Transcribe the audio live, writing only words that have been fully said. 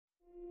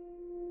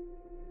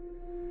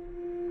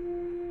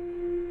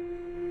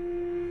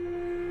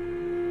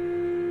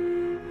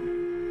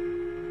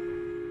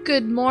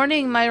Good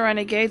morning, my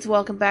renegades.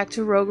 Welcome back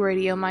to Rogue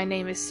Radio. My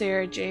name is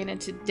Sarah Jane, and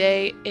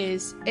today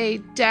is a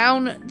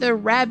down the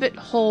rabbit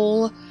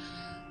hole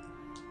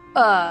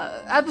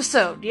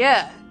episode.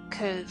 Yeah,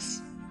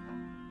 because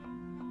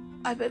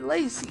I've been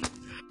lazy.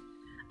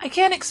 I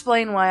can't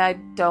explain why I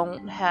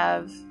don't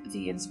have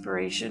the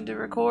inspiration to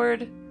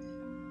record.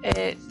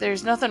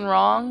 There's nothing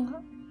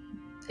wrong.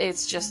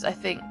 It's just I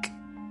think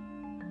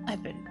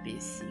I've been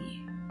busy,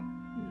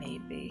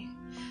 maybe,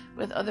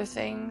 with other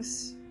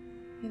things,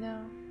 you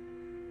know?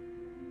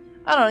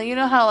 I don't know, you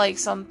know how like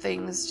some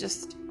things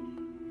just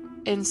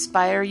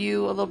inspire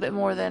you a little bit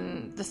more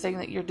than the thing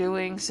that you're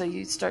doing, so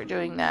you start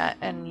doing that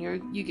and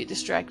you get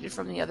distracted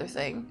from the other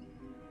thing.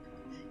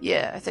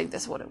 Yeah, I think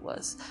that's what it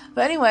was.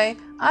 But anyway,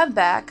 I'm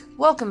back.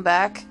 Welcome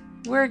back.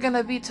 We're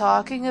gonna be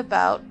talking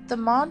about the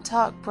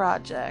Montauk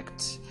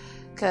Project,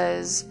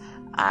 because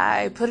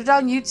I put it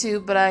on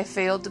YouTube, but I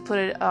failed to put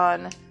it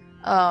on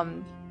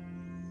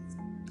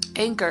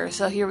Anchor,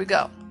 so here we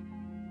go.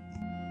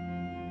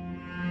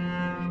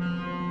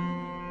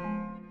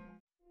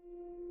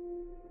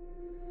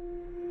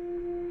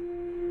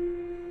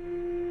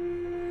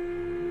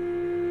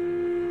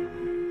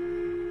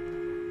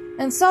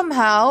 And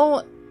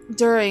somehow,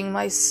 during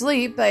my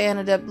sleep, I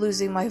ended up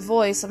losing my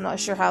voice. I'm not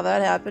sure how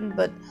that happened,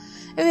 but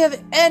if you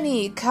have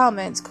any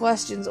comments,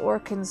 questions, or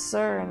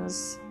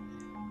concerns,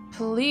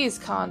 please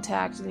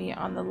contact me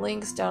on the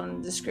links down in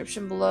the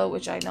description below,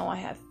 which I know I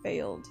have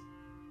failed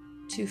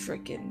to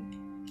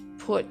freaking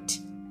put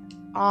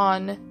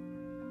on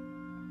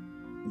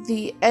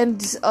the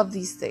ends of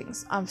these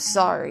things. I'm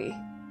sorry.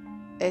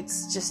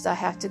 It's just I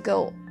have to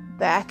go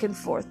back and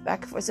forth.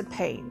 It's a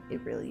pain.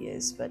 It really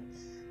is, but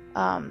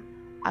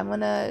I'm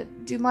gonna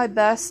do my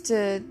best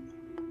to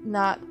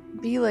not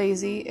be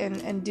lazy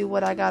and do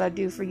what I gotta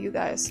do for you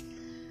guys.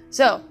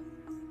 So,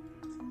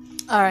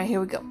 alright,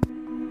 here we go.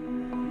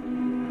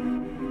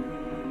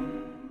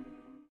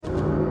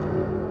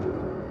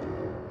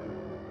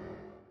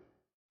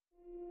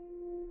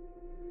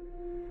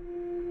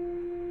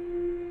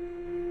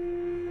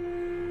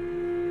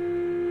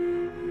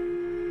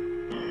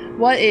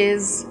 What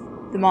is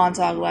the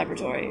Montauk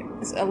Laboratory?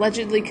 It's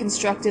allegedly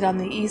constructed on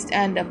the east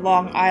end of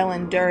Long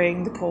Island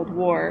during the Cold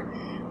War.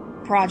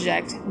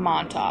 Project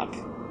Montauk.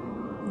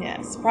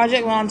 Yes,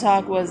 Project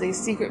Montauk was a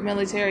secret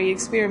military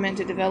experiment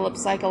to develop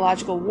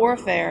psychological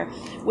warfare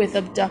with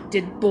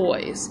abducted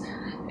boys.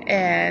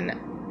 And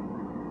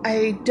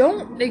I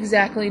don't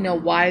exactly know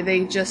why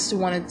they just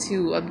wanted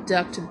to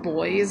abduct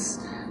boys,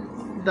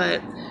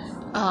 but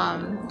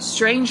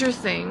Stranger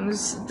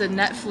Things, the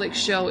Netflix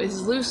show,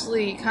 is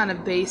loosely kind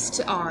of based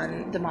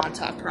on the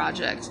Montauk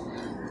Project.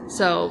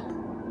 So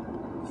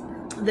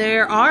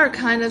there are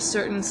kind of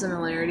certain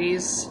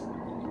similarities.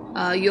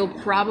 You'll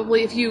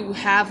probably, if you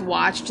have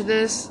watched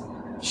this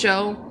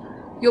show,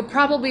 you'll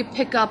probably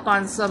pick up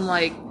on some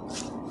like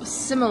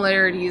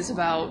similarities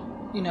about,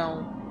 you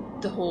know,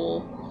 the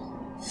whole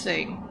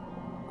thing,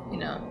 you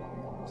know,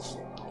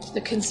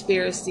 the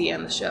conspiracy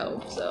and the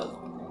show. So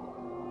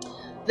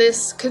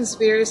this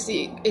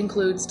conspiracy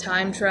includes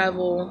time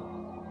travel,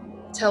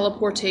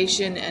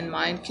 teleportation, and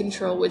mind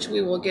control, which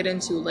we will get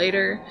into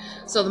later.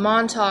 So the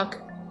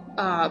Montauk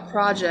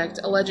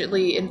Project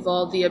allegedly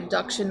involved the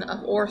abduction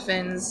of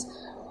orphans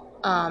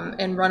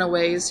and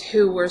runaways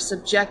who were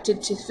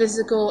subjected to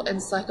physical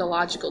and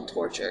psychological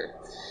torture.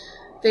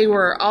 There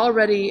were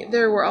already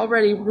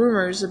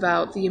rumors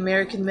about the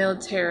American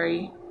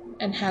military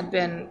and had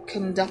been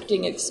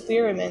conducting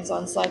experiments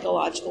on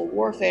psychological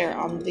warfare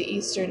on the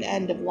eastern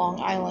end of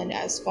Long Island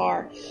as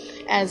far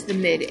as the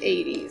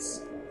mid-'80s.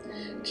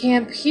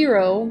 Camp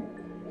Hero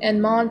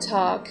and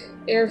Montauk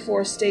Air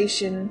Force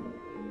Station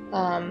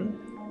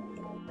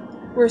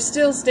were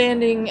still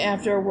standing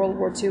after World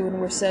War II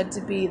and were said to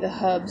be the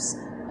hubs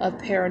of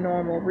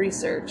paranormal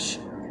research.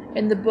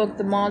 In the book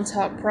The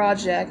Montauk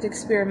Project,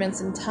 Experiments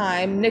in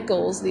Time,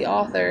 Nichols, the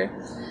author,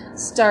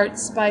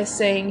 starts by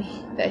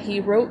saying that he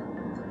wrote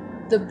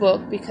the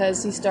book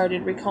because he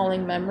started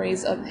recalling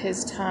memories of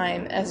his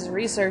time as a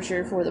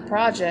researcher for the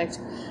project,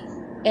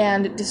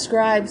 and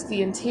describes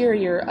the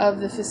interior of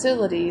the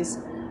facilities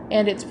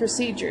and its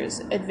procedures,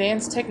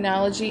 advanced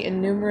technology,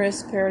 and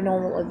numerous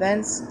paranormal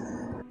events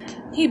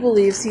he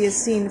believes he has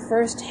seen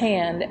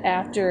firsthand.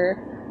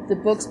 After the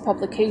book's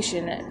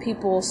publication,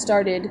 people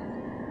started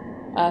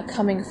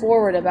coming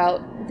forward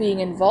about being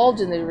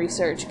involved in the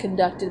research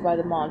conducted by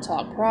the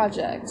Montauk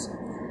Project.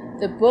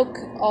 The book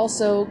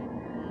also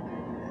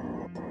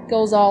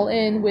goes all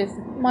in with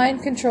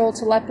mind control,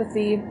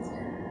 telepathy,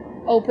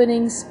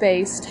 opening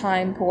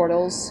space-time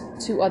portals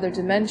to other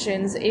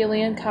dimensions,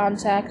 alien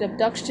contact,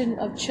 abduction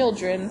of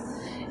children,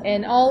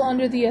 and all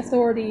under the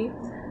authority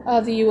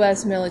of the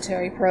U.S.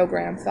 military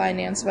program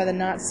financed by the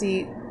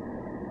Nazi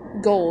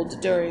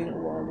gold during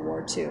World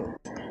War II.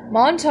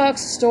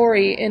 Montauk's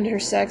story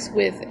intersects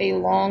with a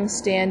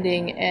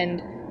long-standing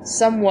and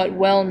somewhat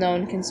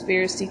well-known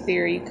conspiracy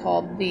theory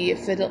called the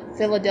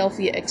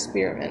Philadelphia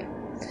Experiment.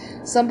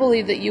 Some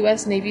believe that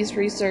U.S. Navy's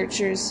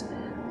researchers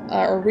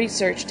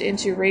researched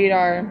into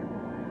radar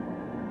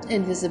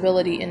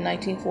invisibility in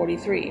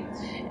 1943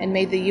 and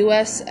made the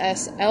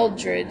USS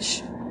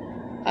Eldridge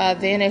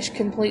vanish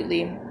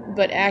completely,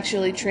 but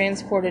actually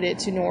transported it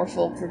to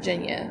Norfolk,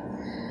 Virginia.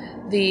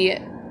 The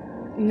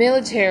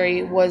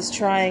military was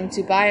trying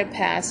to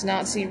bypass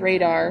Nazi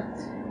radar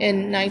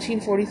in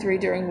 1943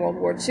 during World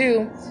War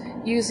II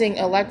using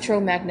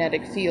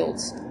electromagnetic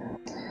fields.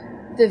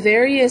 The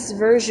various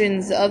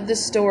versions of the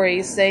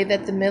story say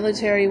that the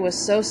military was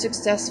so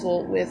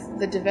successful with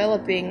the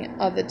developing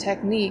of the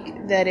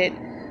technique that it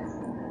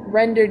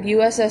rendered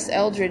USS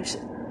Eldridge,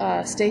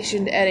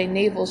 stationed at a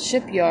naval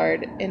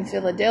shipyard in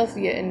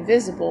Philadelphia,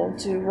 invisible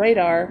to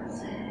radar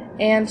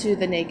and to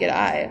the naked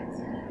eye.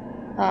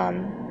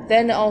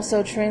 Then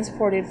also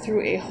transported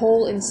through a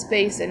hole in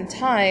space and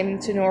time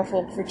to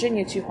Norfolk,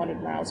 Virginia,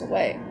 200 miles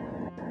away.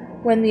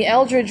 When the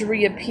Eldridge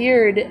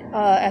reappeared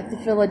at the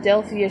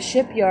Philadelphia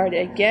shipyard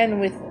again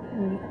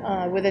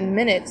within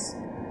minutes,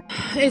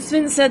 it's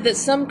been said that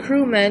some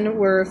crewmen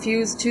were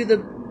fused to the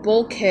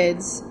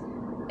bulkheads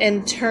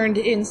and turned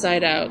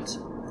inside out.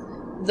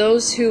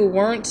 Those who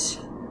weren't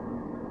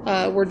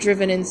were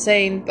driven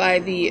insane by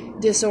the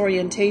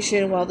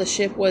disorientation while the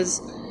ship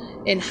was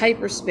in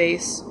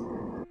hyperspace.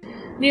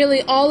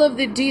 Nearly all of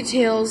the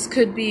details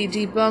could be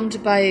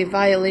debunked by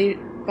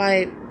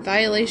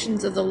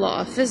violations of the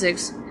law of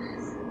physics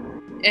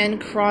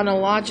and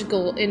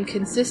chronological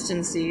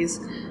inconsistencies.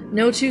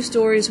 No two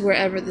stories were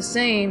ever the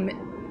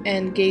same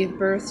and gave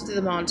birth to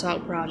the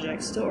Montauk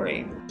Project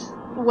story.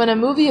 When a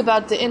movie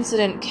about the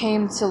incident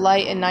came to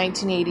light in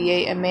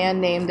 1988, a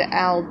man named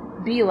Al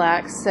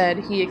Bielak said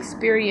he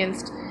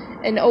experienced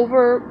an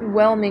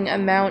overwhelming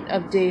amount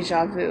of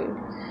deja vu.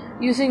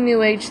 Using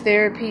New Age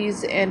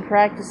therapies and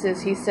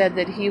practices, he said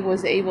that he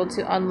was able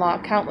to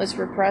unlock countless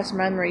repressed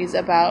memories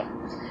about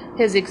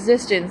his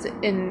existence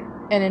and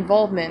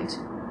involvement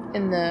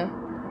in the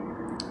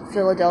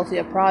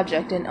Philadelphia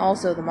Project and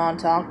also the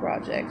Montauk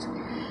Project.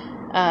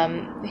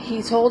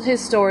 He told his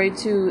story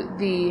to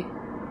the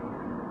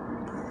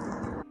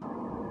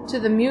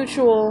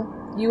Mutual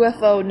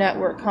UFO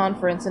Network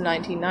conference in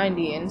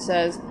 1990 and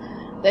says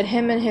that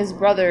him and his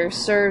brother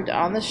served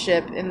on the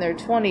ship in their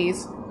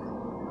 20s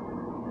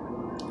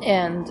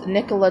and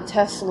Nikola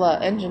Tesla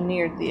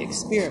engineered the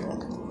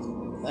experiment.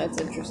 That's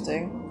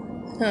interesting.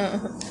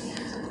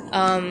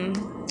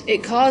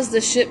 It caused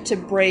the ship to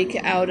break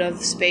out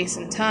of space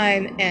and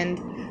time, and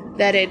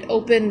that it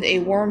opened a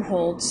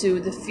wormhole to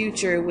the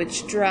future,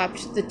 which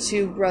dropped the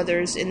two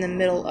brothers in the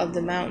middle of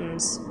the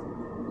mountains.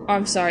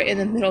 In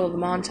the middle of the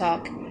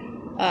Montauk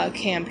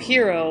Camp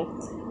Hero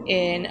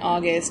in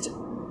August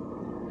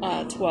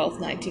 12,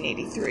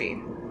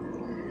 1983.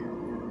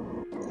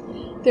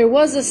 There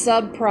was a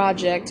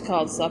sub-project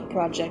called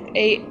Sub-Project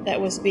 8 that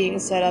was being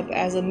set up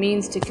as a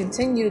means to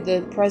continue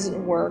the present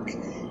work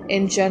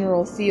in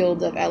general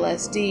field of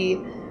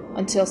LSD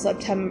until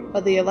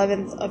the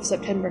 11th of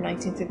September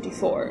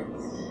 1954.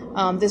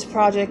 This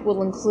project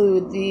will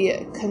include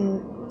the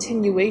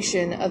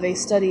continuation of a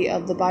study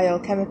of the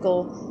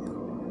biochemical,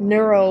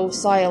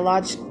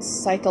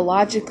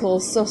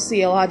 neuropsychological,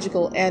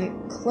 sociological,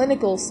 and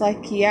clinical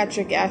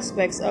psychiatric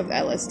aspects of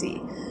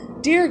LSD.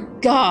 Dear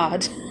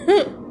God!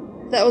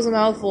 That was a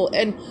mouthful.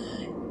 And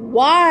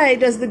why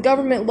does the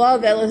government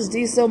love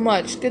LSD so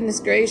much? Goodness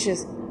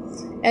gracious.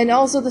 And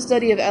also the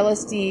study of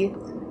LSD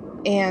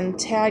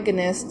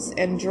antagonists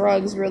and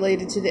drugs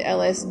related to the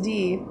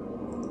LSD,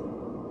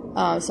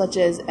 such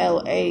as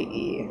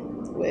LAE,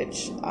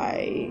 which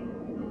I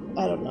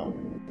don't know.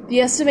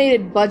 The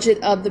estimated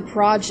budget of the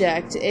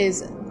project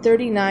is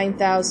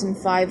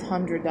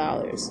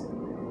 $39,500.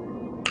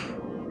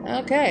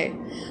 Okay.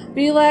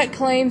 Bielak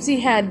claims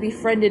he had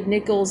befriended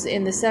Nichols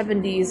in the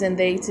 70s and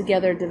they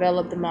together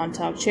developed the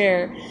Montauk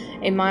Chair,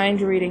 a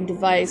mind-reading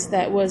device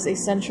that was a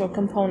central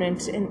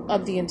component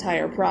of the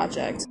entire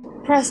project.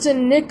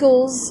 Preston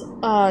Nichols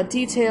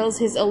details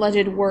his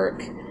alleged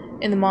work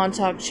in the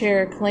Montauk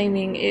Chair,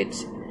 claiming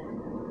it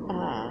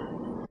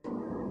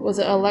was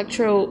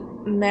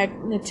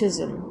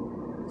electromagnetism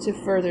to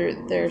further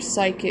their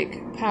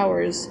psychic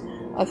powers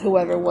of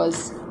whoever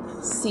was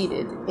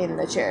seated in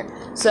the chair.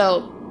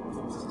 So,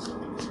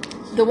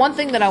 the one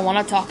thing that I want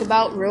to talk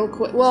about real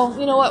quick, well,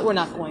 you know what, we're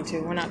not going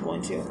to.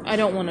 I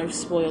don't want to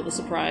spoil the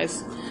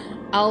surprise.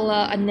 I'll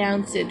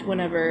announce it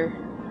whenever,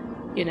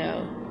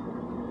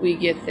 we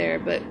get there.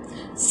 But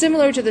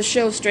similar to the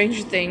show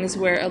Stranger Things,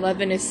 where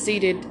Eleven is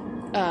seated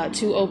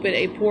to open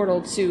a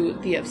portal to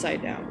the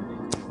Upside Down.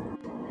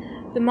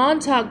 The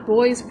Montauk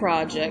Boys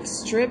Project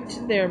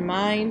stripped their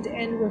mind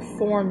and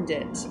reformed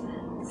it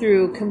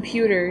through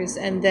computers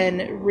and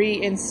then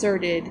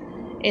reinserted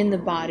in the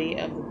body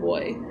of the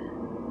boy.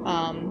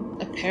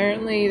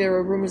 Apparently there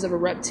were rumors of a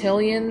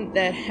reptilian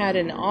that had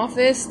an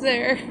office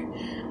there,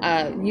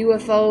 a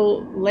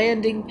UFO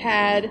landing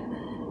pad,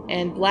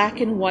 and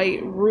black and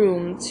white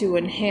room to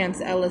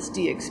enhance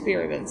LSD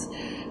experiments.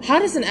 How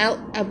does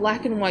a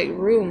black and white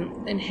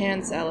room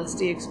enhance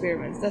LSD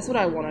experiments? That's what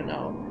I want to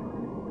know.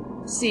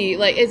 See,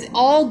 it's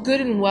all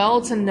good and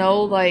well to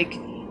know,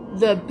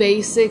 the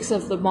basics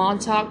of the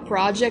Montauk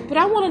Project, but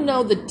I want to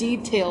know the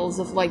details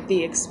of, like,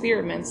 the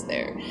experiments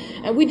there.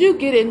 And we do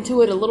get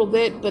into it a little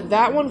bit, but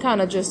that one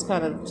kind of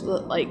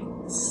like,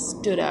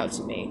 stood out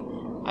to me.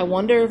 I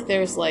wonder if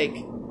there's, like,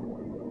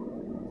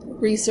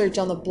 research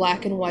on the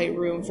black and white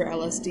room for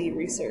LSD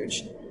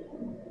research.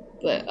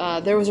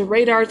 But there was a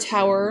radar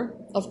tower,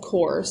 of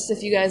course.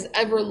 If you guys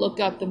ever look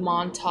up the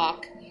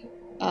Montauk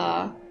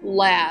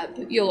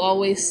lab, you'll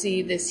always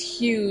see this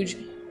huge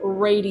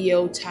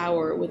radio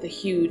tower with a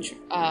huge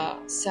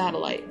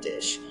satellite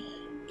dish.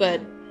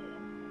 But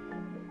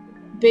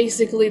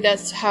basically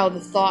that's how the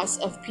thoughts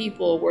of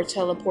people were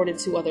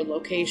teleported to other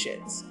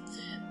locations.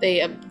 They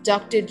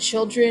abducted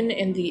children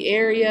in the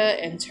area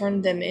and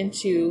turned them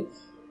into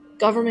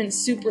government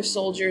super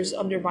soldiers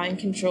under mind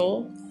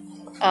control.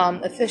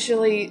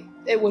 Officially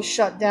it was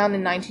shut down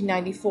in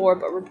 1994,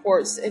 but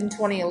reports in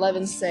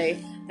 2011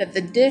 say that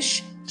the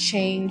dish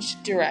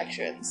changed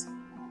directions.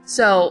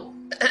 So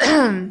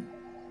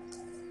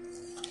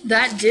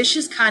that dish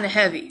is kind of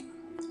heavy.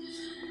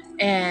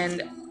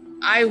 And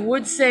I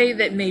would say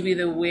that maybe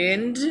the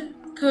wind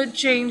could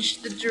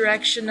change the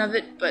direction of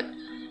it, but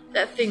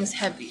that thing's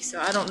heavy, so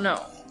I don't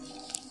know.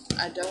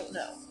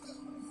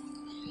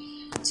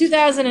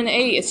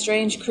 2008, a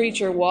strange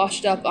creature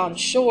washed up on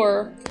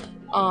shore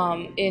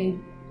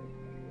in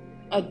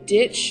a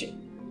ditch.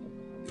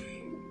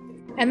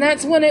 And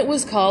that's when it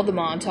was called the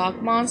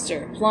Montauk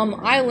Monster. Plum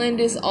Island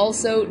is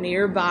also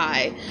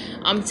nearby.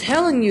 I'm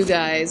telling you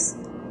guys,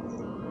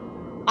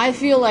 I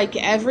feel like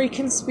every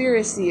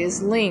conspiracy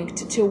is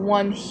linked to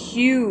one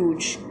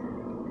huge,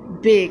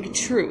 big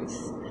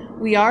truth.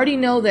 We already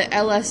know that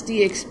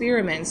LSD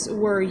experiments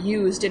were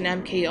used in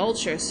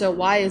MKUltra, so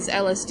why is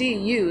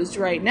LSD used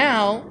right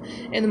now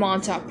in the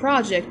Montauk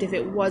Project if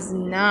it was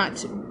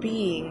not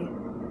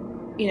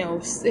being,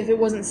 if it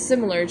wasn't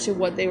similar to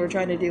what they were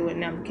trying to do in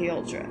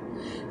MKUltra?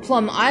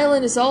 Plum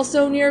Island is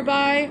also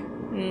nearby.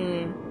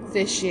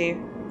 Fishy.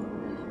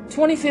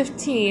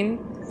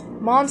 2015,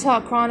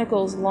 Montauk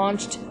Chronicles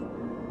launched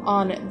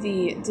on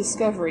the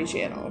Discovery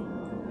Channel.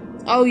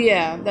 Oh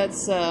yeah,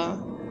 that's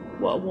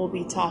what we'll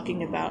be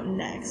talking about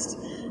next.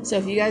 So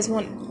if you guys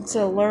want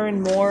to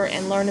learn more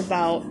and learn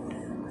about,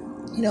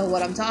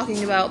 what I'm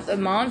talking about, the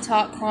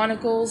Montauk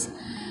Chronicles,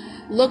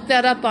 look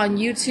that up on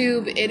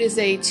YouTube. It is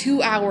a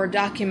 2-hour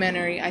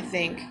documentary, I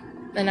think.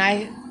 And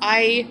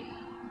I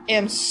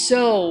am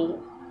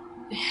so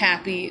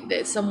happy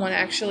that someone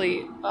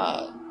actually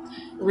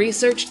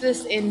researched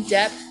this in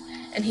depth,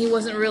 and he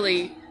wasn't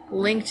really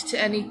linked to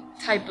any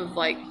type of,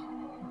 like,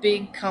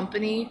 big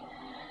company.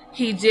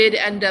 He did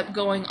end up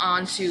going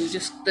on to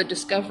just the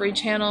Discovery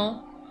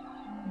Channel,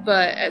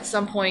 but at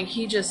some point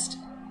he just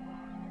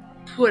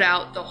put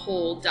out the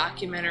whole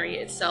documentary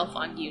itself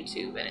on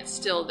YouTube, and it's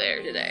still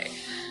there today.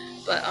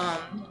 But,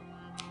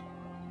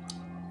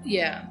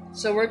 yeah.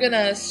 So we're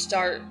gonna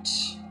start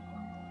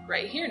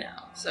right here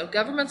now. So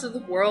governments of the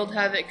world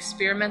have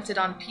experimented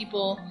on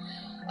people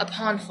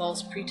upon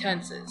false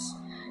pretenses.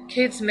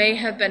 Kids may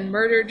have been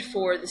murdered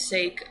for the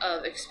sake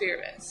of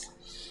experiments.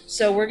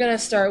 So we're going to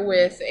start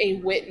with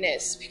a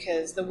witness,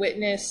 because the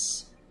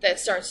witness that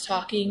starts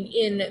talking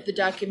in the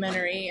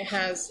documentary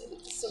has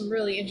some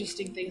really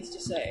interesting things to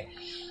say.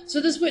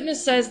 So this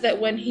witness says that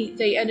when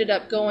they ended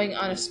up going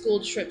on a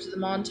school trip to the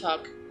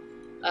Montauk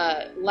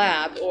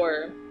lab,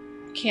 or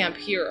Camp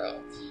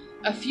Hero,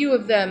 a few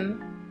of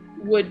them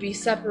would be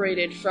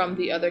separated from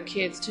the other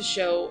kids to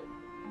show,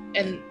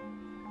 and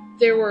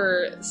there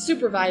were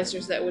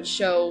supervisors that would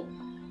show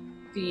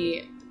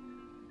the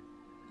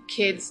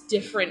kids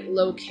different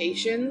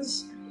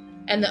locations,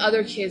 and the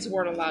other kids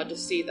weren't allowed to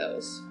see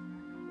those.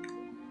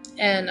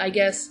 And I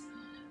guess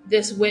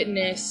this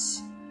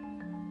witness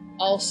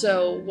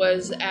also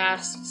was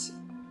asked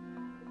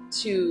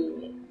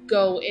to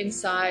go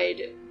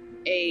inside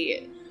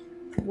a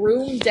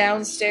room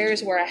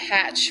downstairs where a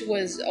hatch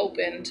was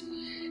opened,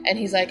 and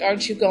he's like,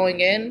 "Aren't you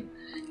going in?"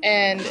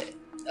 And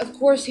of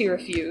course he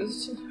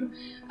refused.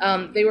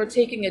 They were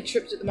taking a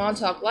trip to the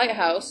Montauk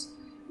Lighthouse,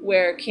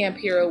 where Camp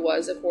Hero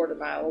was a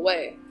quarter-mile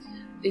away.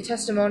 The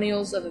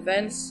testimonials of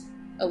events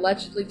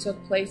allegedly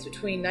took place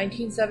between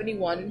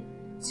 1971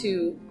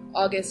 to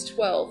August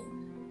 12,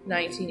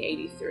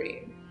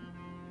 1983.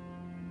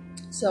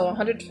 So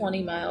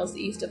 120 miles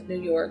east of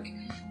New York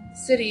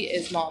City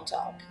is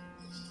Montauk.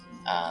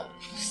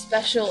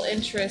 Special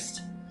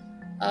interest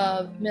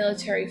of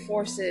military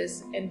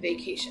forces and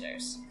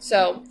vacationers.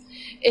 So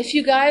if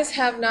you guys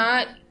have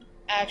not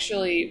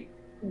actually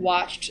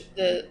watched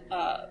the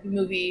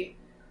movie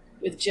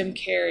with Jim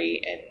Carrey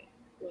and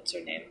what's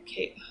her name?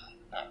 Kate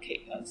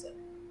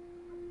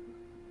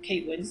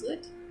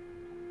Winslet.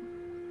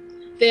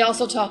 They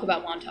also talk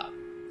about Montauk.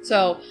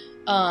 So,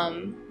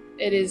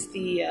 it is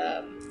the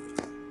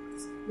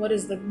what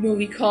is the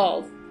movie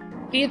called?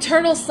 The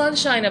Eternal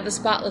Sunshine of the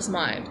Spotless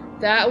Mind.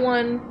 That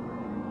one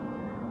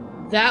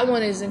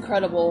is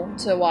incredible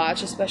to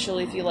watch,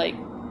 especially if you like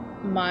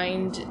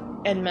mind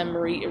and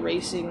memory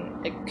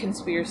erasing, like,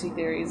 conspiracy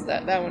theories.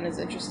 That one is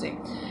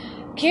interesting.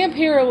 Camp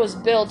Hero was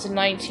built in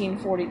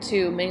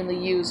 1942, mainly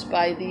used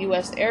by the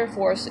U.S. Air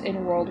Force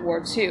in World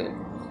War II.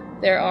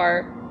 There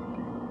are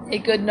a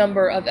good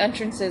number of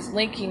entrances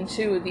linking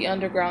to the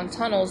underground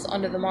tunnels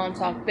under the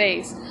Montauk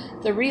base.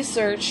 The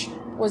research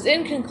was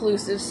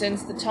inconclusive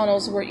since the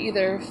tunnels were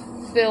either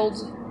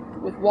filled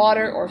with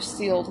water or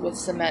sealed with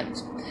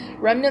cement.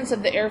 Remnants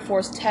of the Air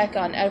Force tech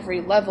on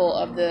every level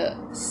of the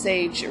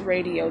Sage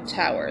radio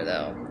tower,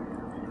 though.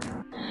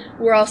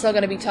 We're also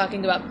going to be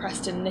talking about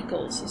Preston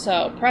Nichols.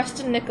 So,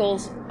 Preston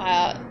Nichols,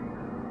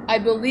 I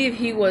believe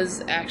he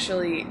was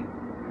actually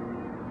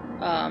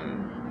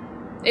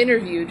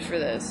interviewed for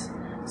this.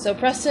 So,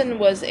 Preston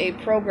was a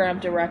program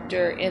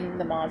director in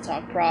the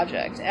Montauk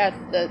Project.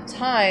 At the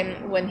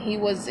time, when he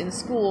was in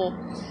school,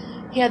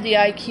 he had the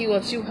IQ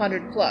of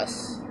 200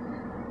 plus.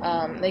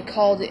 They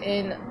called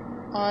in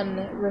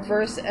on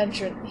reverse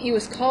engineering. He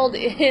was called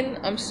in,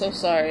 I'm so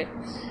sorry,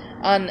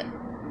 on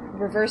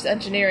reverse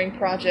engineering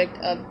project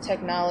of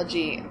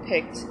technology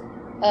picked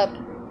up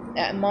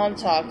at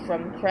Montauk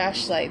from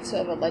crash sites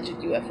of alleged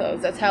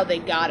UFOs. That's how they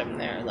got him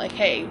there. Like,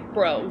 hey,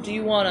 bro, do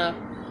you want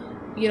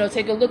to,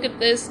 take a look at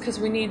this? Because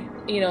we need,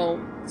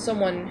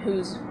 someone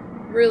who's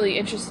really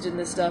interested in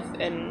this stuff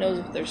and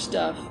knows their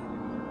stuff,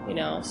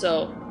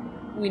 so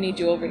we need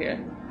you over here.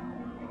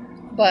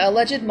 But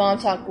alleged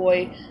Montauk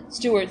boy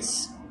Stuart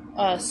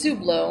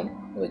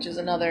Sublow, which is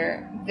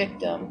another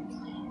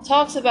victim,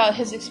 talks about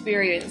his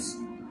experience,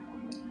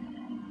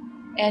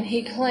 and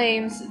he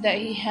claims that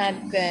he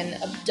had been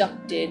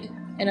abducted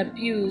and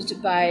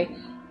abused by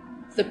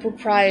the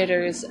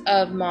proprietors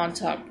of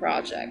Montauk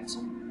Project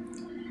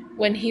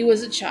when he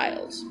was a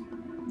child.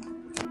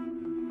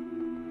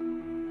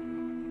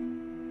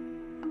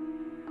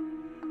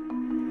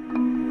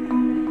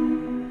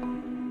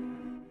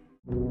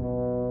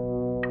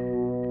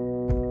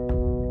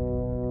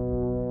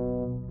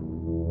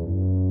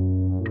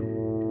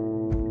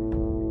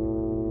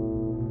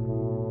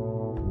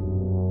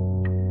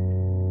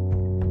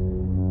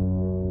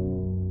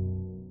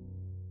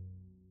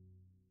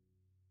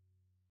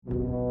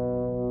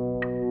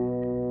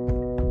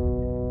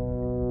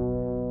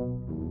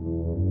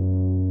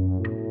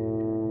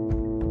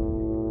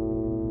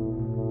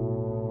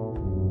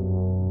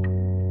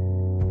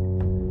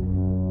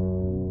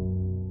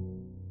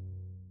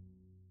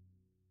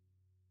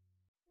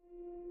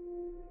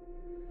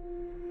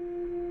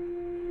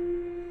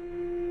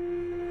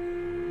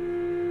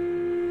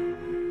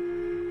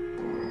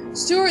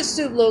 Stuart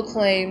Sublow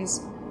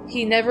claims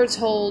he never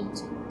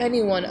told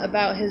anyone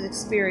about his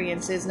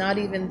experiences, not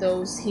even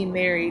those he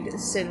married,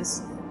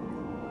 since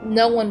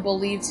no one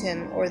believed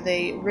him or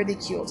they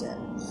ridiculed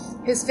him.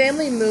 His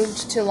family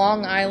moved to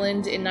Long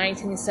Island in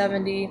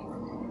 1970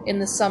 in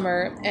the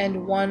summer,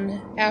 and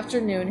one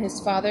afternoon his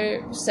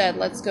father said,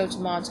 "Let's go to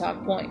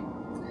Montauk Point."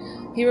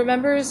 He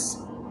remembers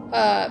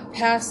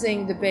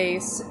passing the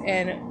base,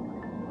 and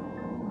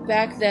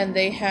back then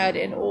they had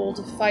an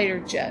old fighter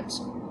jet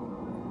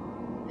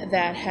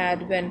that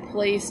had been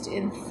placed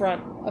in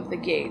front of the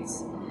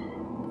gates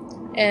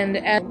and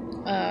at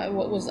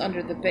what was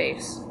under the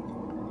base.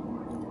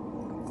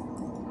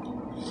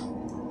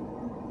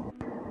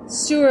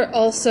 Stuart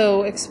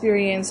also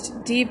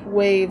experienced deep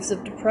waves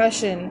of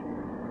depression,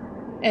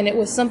 and it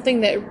was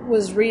something that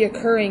was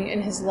reoccurring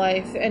in his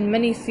life, and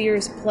many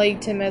fears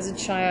plagued him as a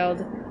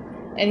child,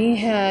 and he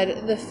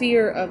had the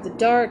fear of the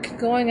dark,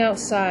 going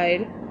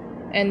outside,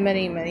 and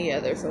many, many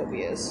other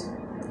phobias.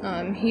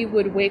 He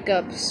would wake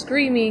up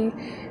screaming,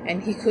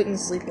 and he couldn't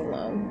sleep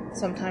alone.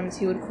 Sometimes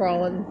he would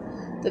crawl in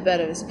the bed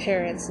of his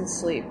parents and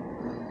sleep.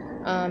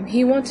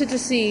 He would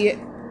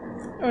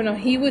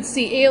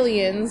see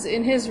aliens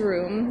in his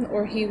room,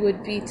 or he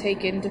would be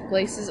taken to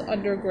places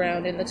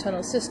underground in the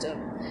tunnel system.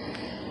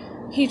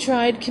 He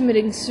tried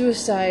committing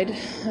suicide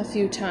a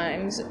few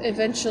times.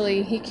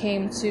 Eventually, he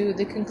came to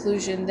the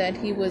conclusion that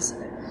he was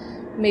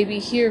maybe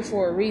here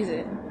for a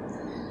reason.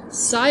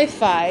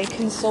 Sci-fi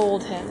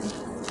consoled him,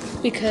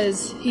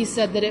 because he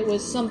said that it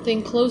was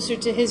something closer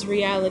to his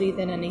reality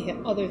than any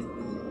other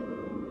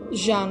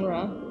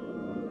genre.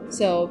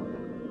 So,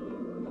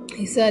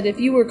 he said if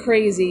you were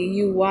crazy,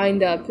 you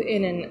wind up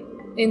in an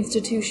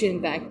institution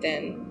back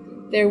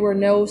then. There were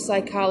no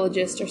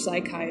psychologists or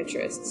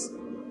psychiatrists.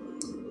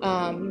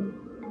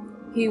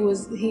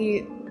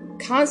 He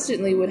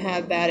constantly would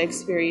have bad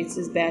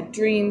experiences, bad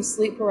dreams,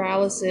 sleep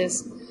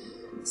paralysis,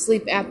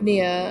 sleep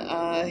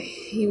apnea.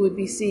 He would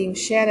be seeing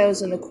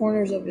shadows in the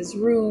corners of his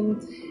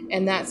room,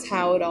 and that's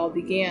how it all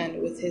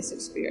began with his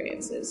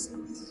experiences.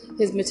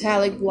 His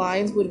metallic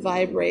blinds would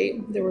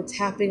vibrate. There were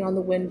tapping on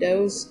the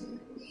windows.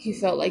 He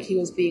felt like he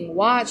was being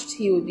watched.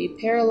 He would be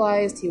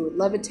paralyzed. He would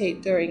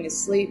levitate during his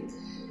sleep,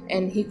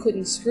 and he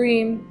couldn't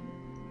scream,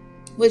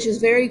 which is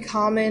very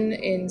common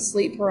in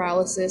sleep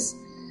paralysis.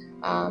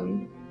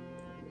 And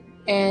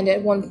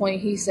at one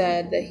point he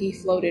said that he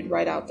floated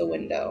right out the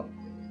window.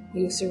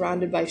 He was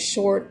surrounded by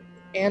short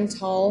and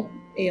tall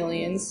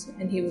aliens,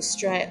 and he was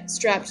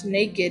strapped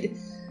naked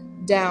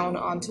down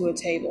onto a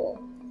table.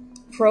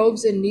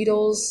 Probes and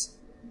needles,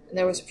 and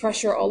there was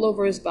pressure all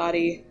over his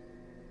body.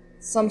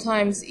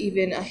 sometimes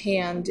even a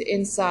hand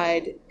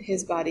inside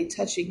his body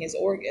touching his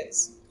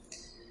organs.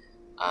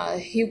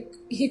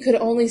 He could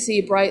only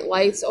see bright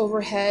lights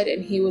overhead,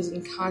 and he was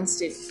in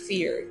constant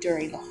fear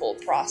during the whole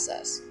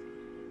process.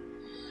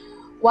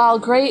 While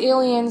gray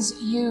aliens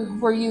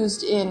were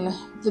used in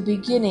the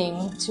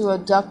beginning to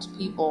abduct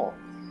people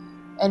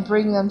and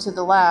bring them to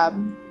the lab,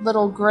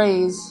 little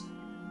grays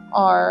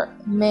are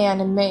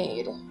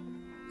man-made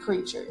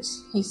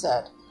creatures, he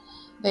said.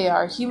 They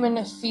are human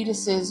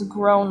fetuses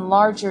grown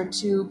larger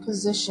to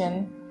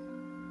position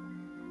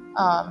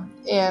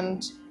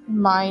and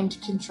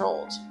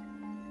mind-controlled.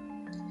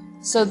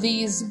 So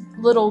these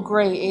little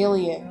gray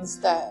aliens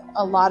that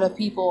a lot of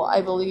people,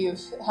 I believe,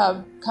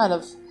 have kind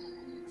of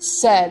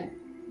said,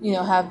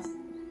 have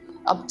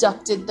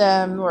abducted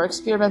them or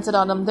experimented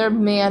on them, they're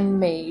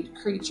man-made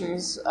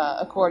creatures,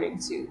 according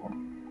to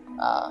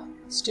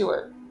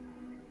Stewart.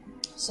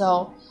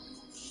 So,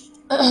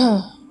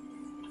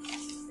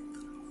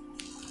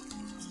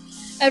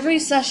 every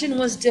session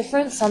was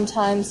different.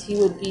 Sometimes he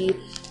would be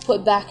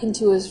put back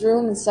into his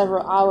room and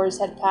several hours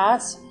had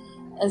passed,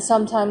 and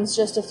sometimes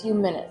just a few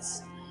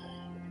minutes.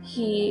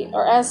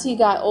 As he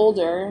got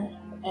older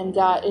and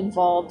got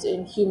involved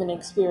in human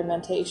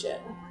experimentation.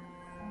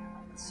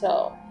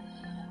 So,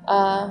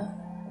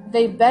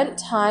 they bent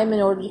time in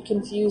order to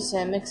confuse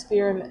him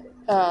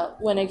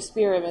when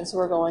experiments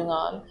were going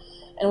on,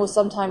 and would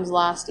sometimes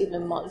last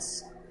even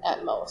months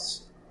at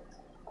most.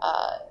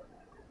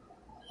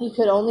 He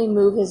could only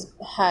move his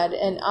head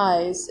and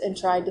eyes and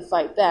tried to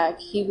fight back.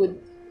 He would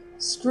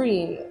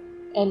scream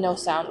and no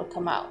sound would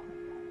come out.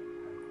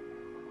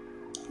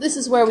 This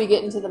is where we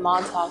get into the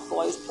Montauk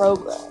Boys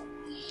program.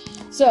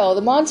 So,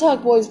 the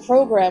Montauk Boys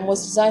program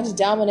was designed to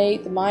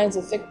dominate the minds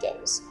of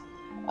victims.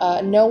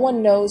 No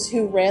one knows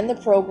who ran the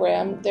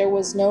program. There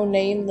was no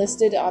name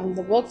listed on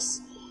the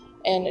books,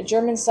 and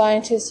German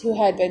scientists who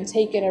had been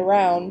taken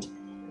around,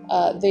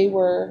 they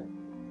were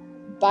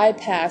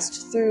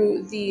bypassed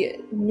through the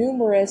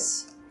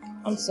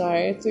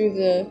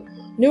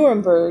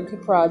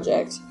Nuremberg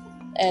Project,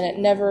 and it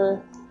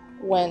never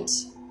went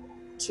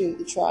to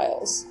the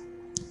trials.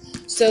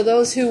 So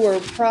those who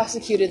were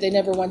prosecuted, they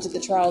never went to the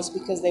trials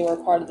because they were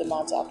part of the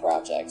Montauk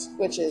Project,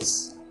 which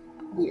is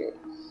weird.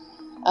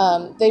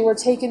 They were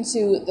taken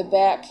to the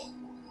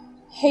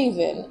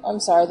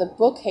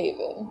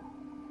Brookhaven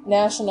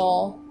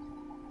National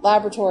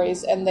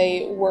Laboratories, and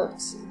they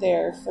worked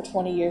there for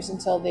 20 years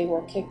until they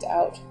were kicked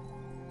out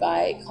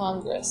by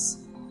Congress.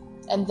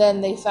 And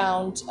then they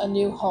found a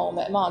new home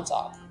at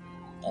Montauk.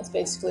 That's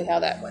basically how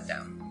that went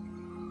down.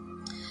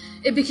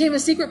 It became a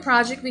secret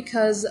project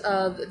because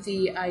of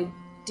the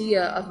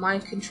idea of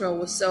mind control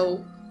was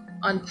so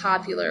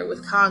unpopular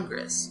with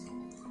Congress.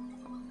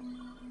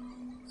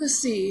 Let's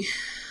see.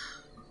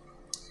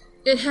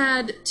 It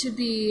had to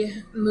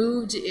be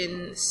moved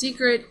in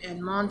secret,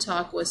 and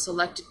Montauk was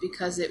selected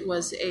because it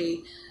was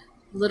a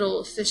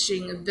little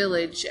fishing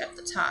village at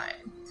the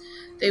time.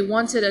 They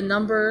wanted a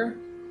number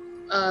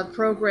of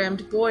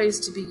programmed boys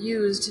to be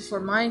used for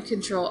mind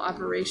control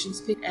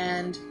operations,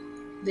 and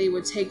they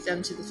would take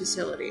them to the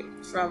facility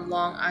from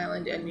Long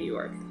Island and New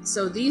York.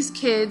 So these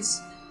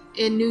kids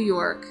in New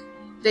York,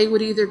 they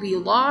would either be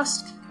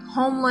lost,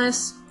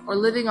 homeless, or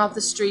living off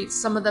the streets.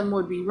 Some of them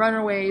would be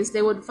runaways.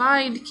 They would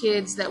find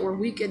kids that were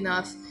weak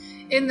enough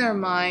in their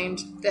mind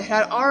that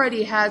had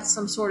already had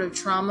some sort of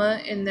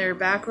trauma in their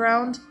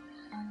background,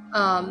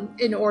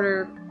 in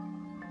order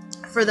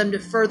for them to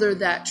further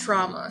that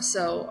trauma.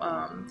 So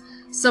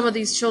some of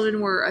these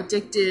children were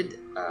addicted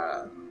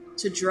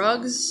to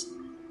drugs.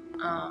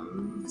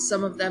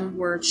 Some of them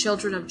were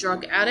children of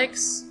drug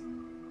addicts,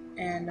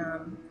 and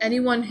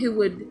anyone who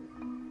would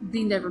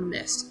be never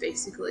missed,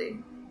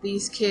 basically.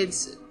 These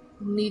kids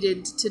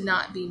needed to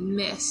not be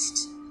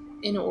missed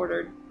in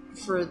order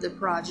for the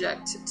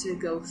project to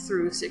go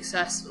through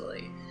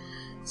successfully.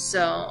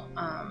 So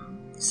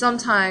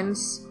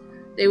sometimes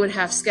they would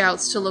have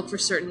scouts to look for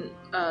certain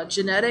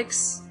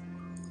genetics.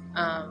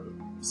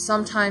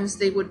 Sometimes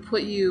they would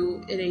put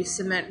you in a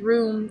cement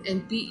room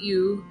and beat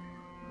you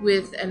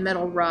with a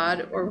metal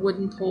rod or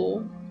wooden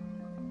pole.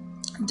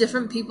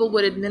 Different people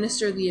would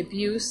administer the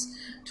abuse,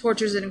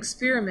 tortures, and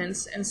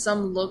experiments, and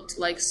some looked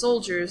like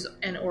soldiers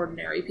and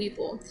ordinary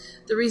people.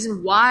 The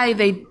reason why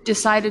they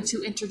decided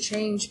to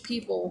interchange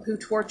people who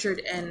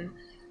tortured and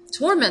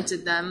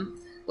tormented them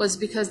was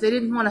because they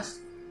didn't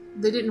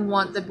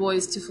want the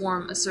boys to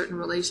form a certain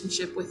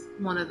relationship with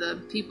one of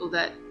the people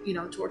that,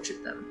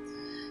 tortured them.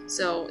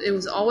 So it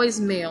was always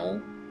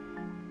male.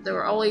 There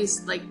were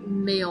always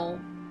male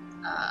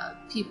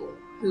people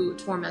who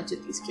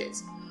tormented these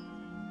kids.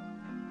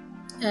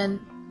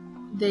 And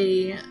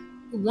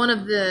one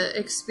of the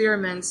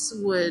experiments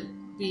would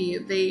be,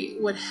 they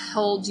would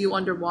hold you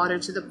underwater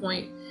to the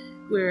point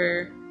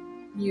where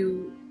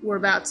you were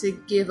about to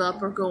give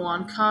up or go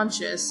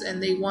unconscious,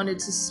 and they wanted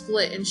to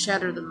split and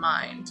shatter the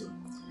mind.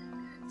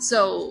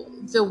 So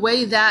the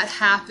way that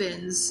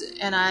happens,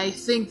 and I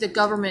think the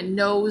government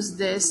knows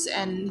this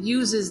and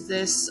uses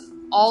this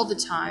all the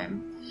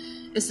time,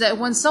 is that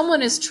when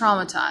someone is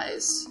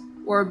traumatized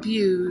or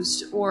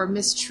abused or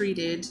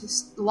mistreated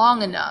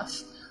long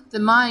enough, the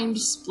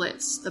mind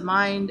splits. The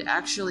mind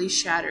actually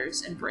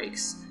shatters and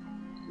breaks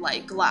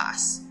like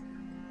glass.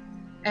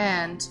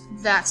 And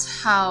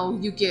that's how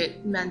you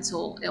get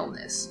mental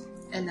illness.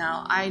 And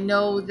now I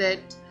know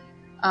that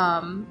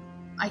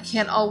I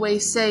can't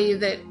always say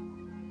that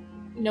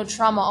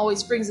trauma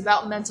always brings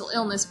about mental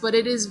illness, but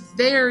it is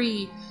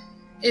very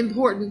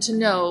important to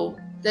know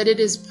that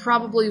it is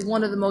probably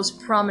one of the most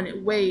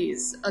prominent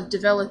ways of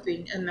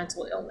developing a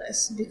mental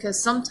illness,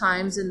 because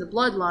sometimes in the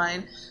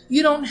bloodline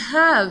you don't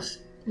have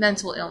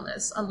mental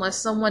illness unless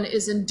someone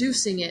is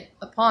inducing it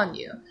upon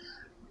you.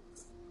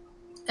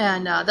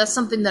 And that's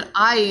something that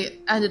I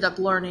ended up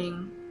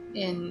learning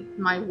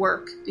in my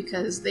work,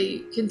 because they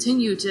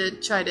continue to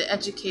try to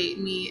educate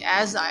me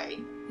as I,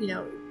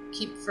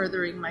 keep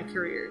furthering my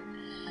career,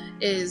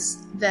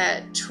 is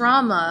that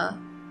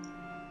trauma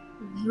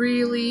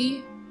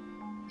really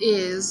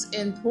is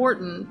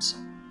important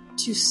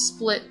to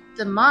split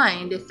the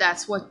mind if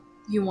that's what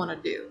you want to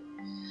do.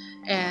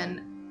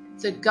 And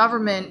the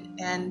government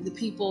and the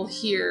people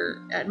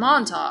here at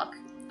Montauk,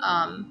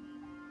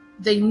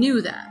 they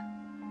knew that.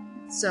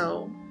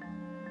 So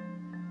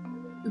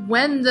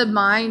when the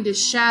mind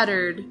is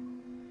shattered,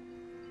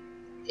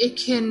 it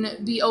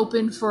can be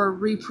open for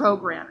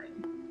reprogramming.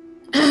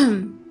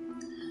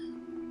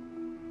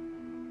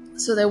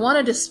 So they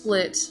wanted to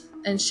split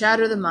and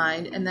shatter the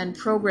mind and then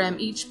program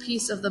each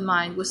piece of the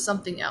mind with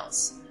something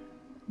else.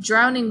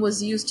 Drowning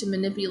was used to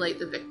manipulate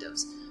the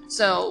victims.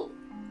 So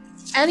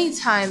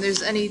anytime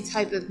there's any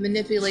type of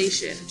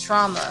manipulation,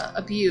 trauma,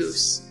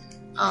 abuse,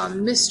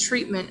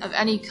 mistreatment of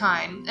any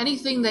kind,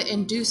 anything that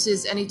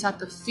induces any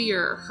type of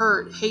fear,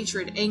 hurt,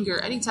 hatred, anger,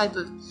 any type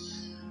of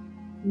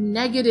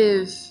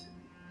negative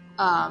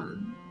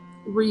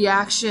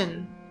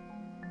reaction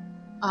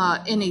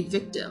in a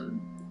victim,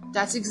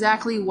 that's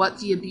exactly what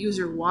the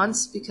abuser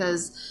wants,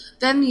 because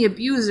then the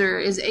abuser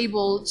is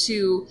able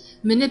to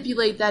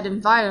manipulate that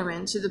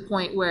environment to the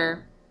point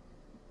where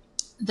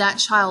that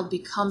child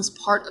becomes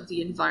part of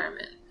the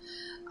environment.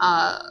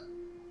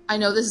 I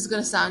know this is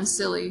going to sound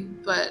silly,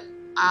 but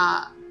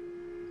I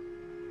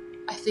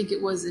think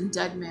it was in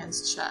Dead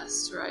Man's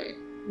Chest, right?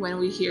 When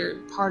we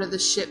hear part of the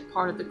ship,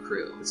 part of the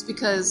crew. It's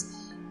because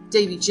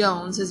Davy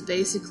Jones has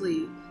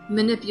basically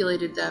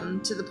manipulated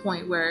them to the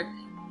point where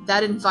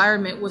that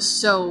environment was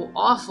so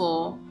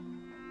awful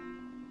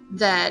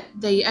that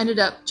they ended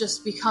up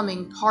just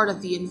becoming part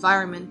of the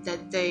environment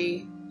that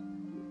they,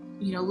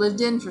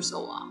 lived in for so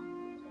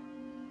long.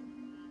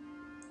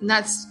 And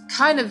that's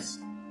kind of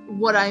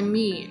what I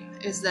mean,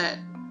 is that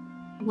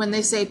when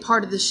they say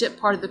part of the ship,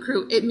 part of the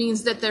crew, it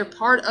means that they're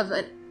part of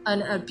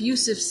an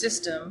abusive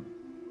system,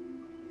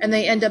 and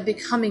they end up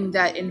becoming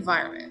that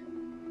environment.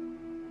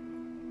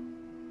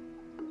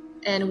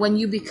 And when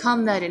you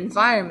become that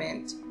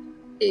environment,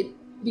 it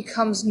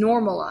becomes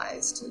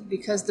normalized,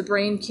 because the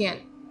brain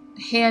can't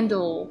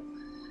handle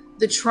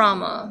the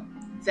trauma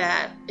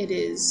that it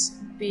is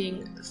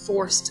being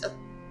forced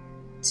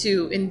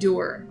to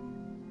endure.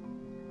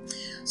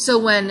 So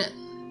when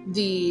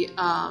the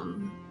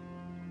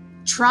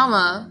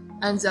trauma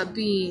ends up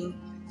being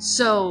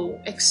so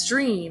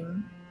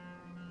extreme,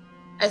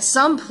 at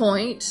some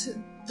point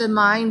the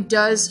mind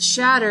does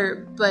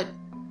shatter, but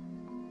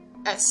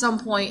at some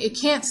point it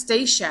can't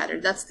stay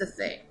shattered. That's the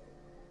thing.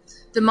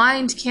 The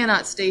mind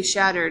cannot stay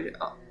shattered,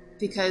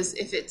 because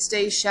if it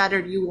stays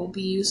shattered, you won't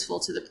be useful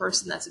to the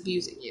person that's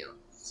abusing you.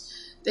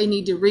 They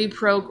need to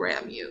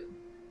reprogram you.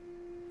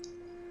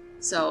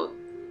 So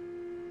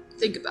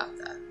think about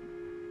that.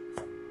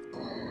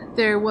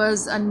 There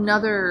was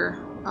another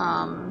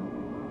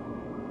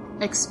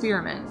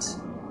experiment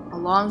a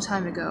long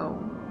time ago.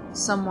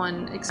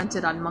 Someone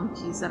experimented on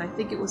monkeys, and I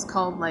think it was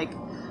called the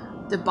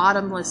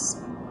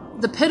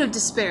Pit of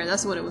Despair.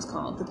 That's what it was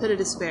called, the Pit of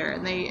Despair.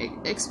 And they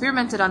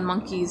experimented on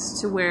monkeys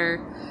to where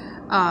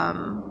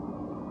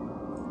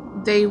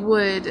they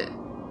would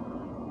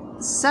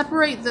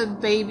separate the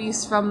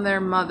babies from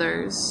their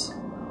mothers,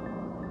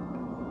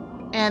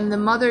 and the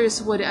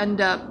mothers would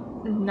end up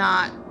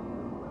not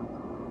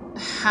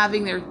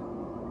having their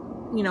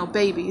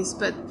babies,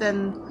 but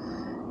then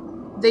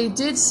they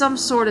did some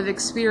sort of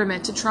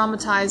experiment to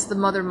traumatize the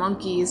mother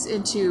monkeys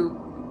into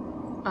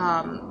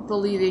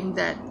believing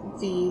that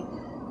the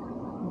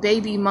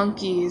baby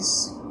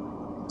monkeys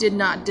did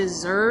not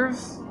deserve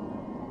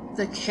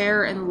the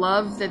care and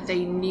love that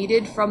they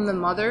needed from the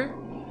mother.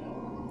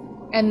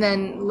 And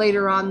then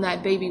later on,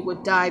 that baby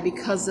would die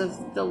because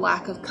of the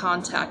lack of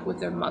contact with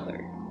their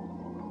mother.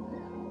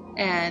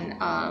 And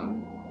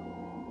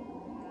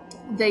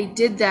they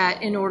did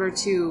that in order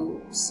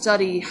to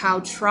study how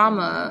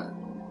trauma,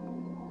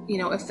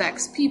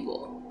 affects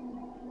people.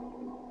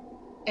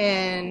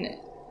 And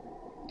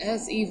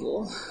that's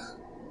evil.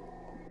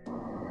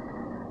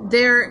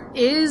 There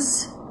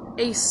is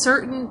a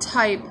certain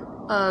type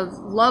of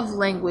love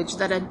language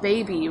that a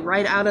baby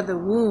right out of the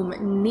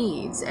womb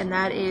needs, and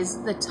that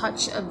is the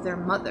touch of their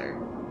mother.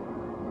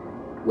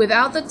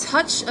 Without the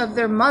touch of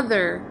their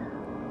mother,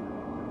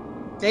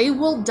 they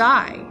will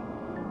die.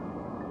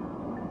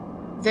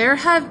 There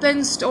have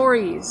been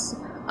stories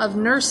of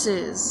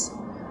nurses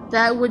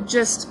that would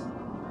just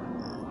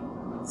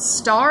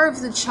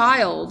starve the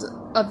child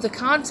of the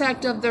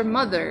contact of their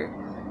mother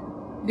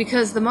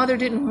because the mother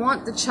didn't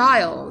want the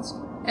child,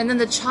 and then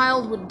the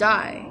child would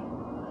die.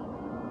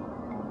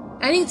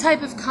 Any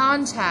type of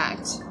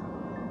contact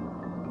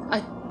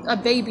a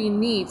baby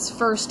needs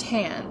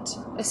firsthand,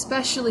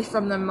 especially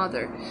from their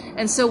mother.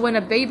 And so when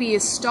a baby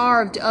is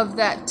starved of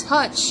that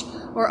touch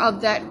or of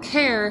that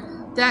care,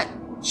 that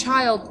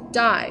child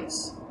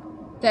dies.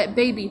 That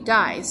baby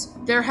dies.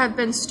 There have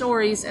been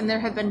stories and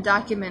there have been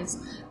documents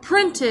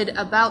printed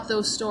about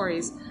those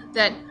stories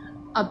that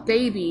a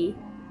baby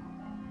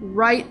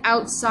right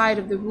outside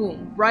of the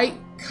womb,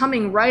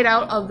 coming right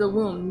out of the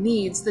womb,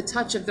 needs the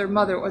touch of their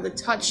mother or the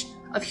touch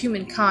of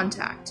human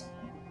contact.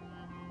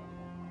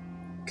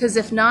 Because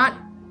if not,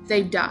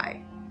 they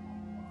die.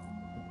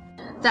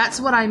 That's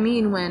what I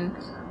mean when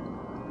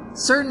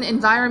certain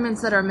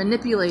environments that are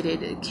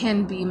manipulated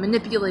can be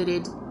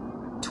manipulated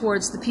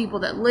towards the people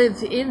that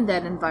live in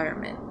that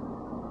environment.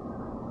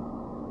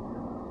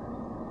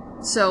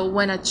 So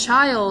when a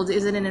child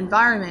is in an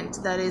environment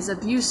that is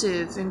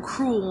abusive and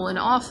cruel and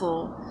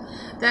awful,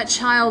 that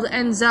child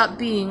ends up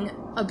being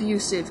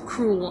abusive,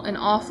 cruel, and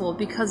awful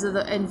because of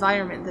the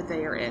environment that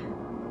they are in.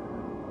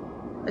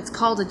 It's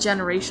called a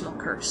generational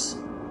curse.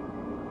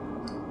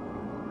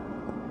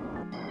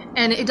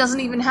 And it doesn't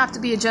even have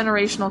to be a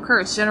generational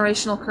curse.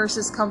 Generational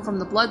curses come from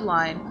the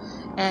bloodline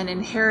and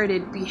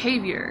inherited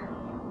behavior.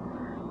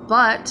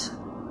 But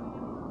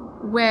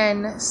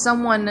when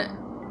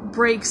someone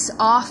breaks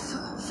off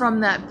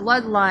from that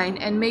bloodline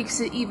and makes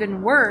it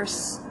even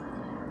worse,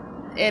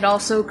 it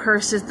also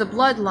curses the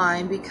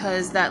bloodline,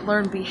 because that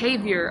learned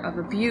behavior of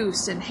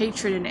abuse and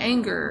hatred and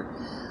anger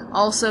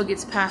also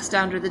gets passed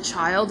down to the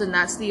child, and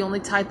that's the only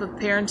type of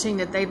parenting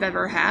that they've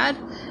ever had,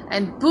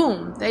 and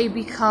boom, they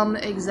become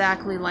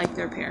exactly like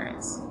their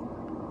parents.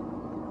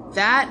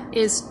 That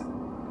is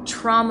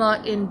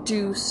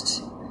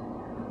trauma-induced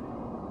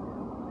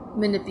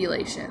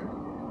manipulation.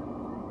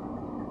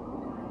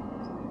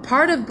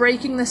 Part of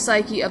breaking the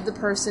psyche of the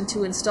person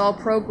to install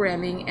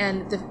programming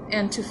and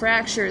to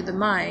fracture the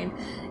mind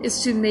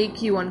is to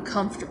make you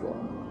uncomfortable.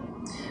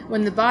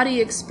 When the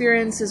body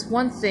experiences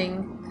one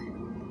thing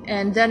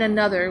and then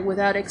another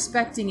without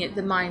expecting it,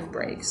 the mind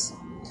breaks.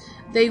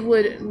 They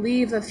would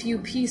leave a few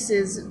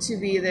pieces to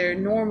be their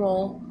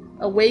normal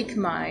awake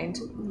mind,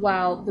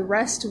 while the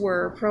rest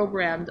were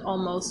programmed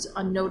almost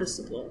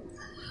unnoticeable.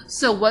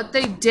 So what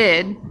they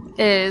did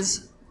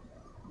is,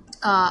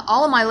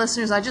 all of my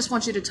listeners, I just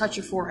want you to touch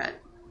your forehead.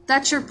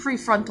 That's your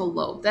prefrontal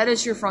lobe. That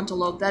is your frontal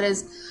lobe. That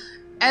is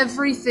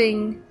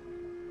everything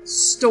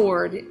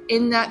stored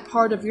in that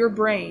part of your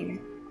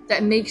brain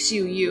that makes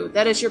you you.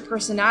 That is your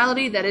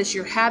personality. That is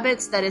your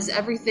habits. That is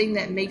everything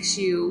that makes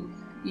you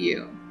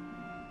you.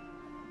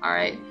 All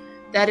right?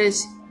 That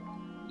is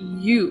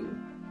you.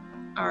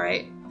 All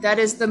right? That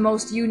is the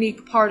most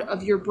unique part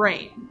of your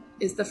brain,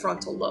 is the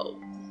frontal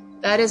lobe.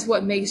 That is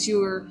what makes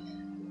your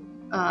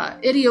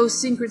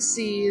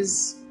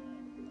idiosyncrasies.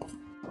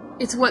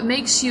 It's what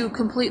makes you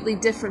completely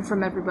different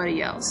from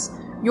everybody else.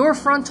 Your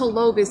frontal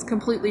lobe is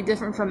completely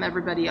different from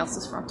everybody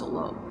else's frontal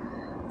lobe.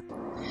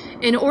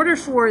 In order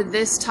for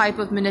this type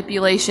of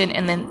manipulation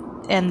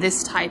and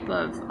this type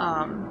of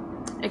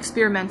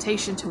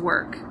experimentation to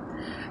work,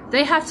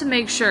 they have to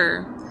make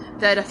sure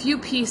that a few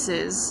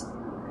pieces,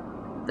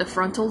 the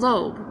frontal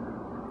lobe,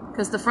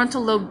 because the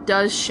frontal lobe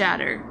does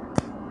shatter.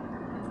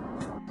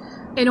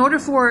 In order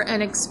for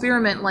an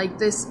experiment like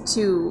this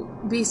to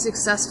be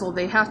successful,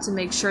 they have to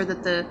make sure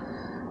that the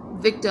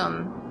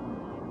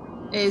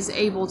victim is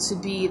able to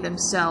be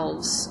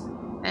themselves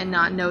and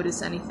not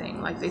notice anything.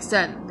 Like they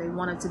said, they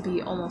wanted to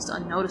be almost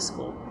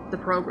unnoticeable, the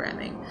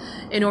programming.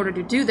 In order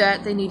to do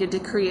that, they needed to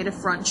create a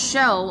front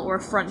shell or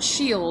a front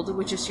shield,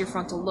 which is your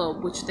frontal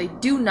lobe, which they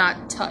do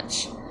not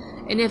touch.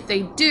 And if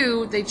they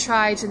do, they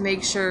try to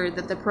make sure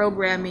that the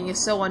programming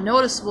is so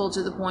unnoticeable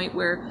to the point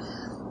where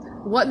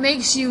what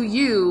makes you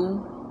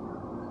you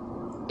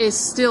is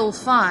still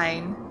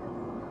fine,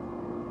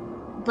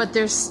 but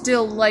there's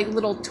still like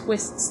little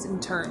twists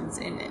and turns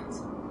in it.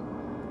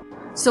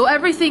 So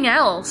everything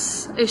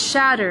else is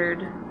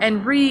shattered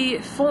and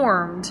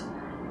reformed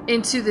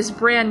into this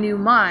brand new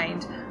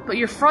mind, but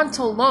your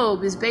frontal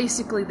lobe is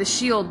basically the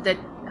shield that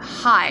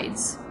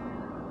hides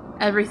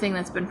everything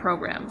that's been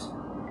programmed,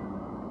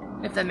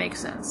 if that makes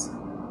sense.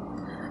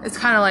 It's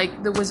kind of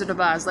like the Wizard of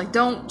Oz. Like,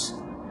 don't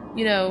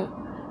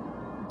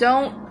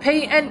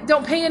pay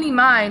any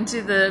mind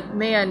to the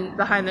man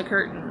behind the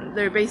curtain.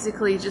 They're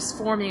basically just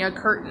forming a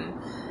curtain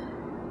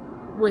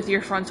with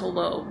your frontal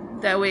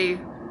lobe. That way,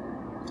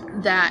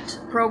 that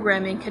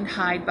programming can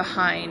hide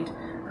behind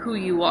who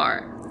you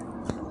are.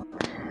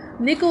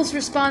 Nichols'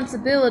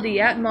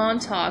 responsibility at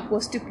Montauk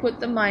was to put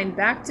the mind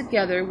back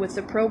together with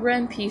the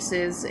programmed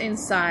pieces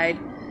inside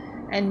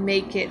and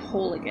make it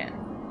whole again.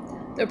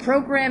 The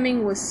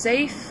programming was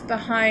safe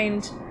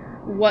behind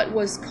what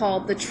was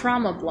called the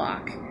trauma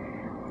block,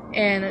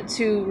 and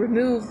to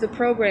remove the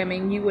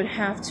programming, you would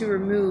have to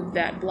remove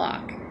that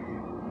block.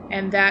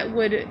 and that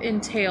would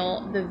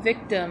entail the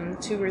victim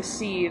to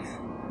receive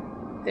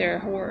their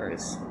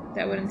horrors.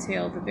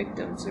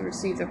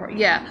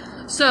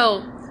 Yeah.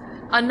 So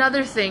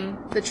another thing,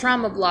 the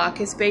trauma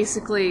block is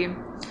basically,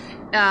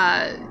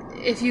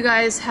 if you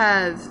guys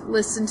have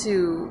listened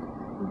to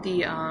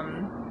the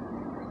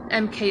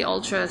MK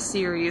Ultra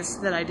series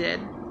that I did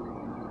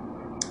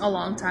a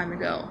long time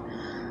ago,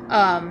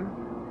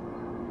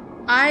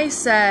 I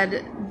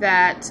said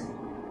that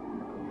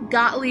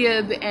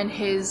Gottlieb and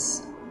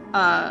his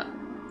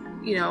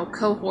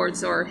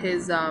cohorts, or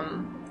his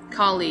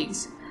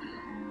colleagues,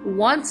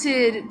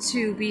 wanted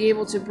to be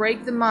able to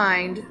break the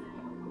mind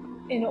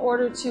in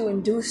order to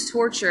induce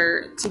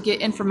torture to get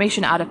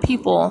information out of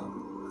people,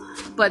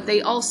 but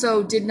they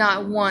also did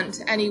not want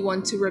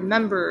anyone to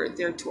remember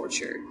their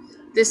torture.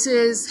 This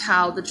is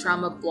how the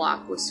trauma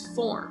block was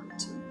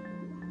formed.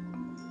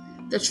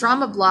 The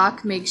trauma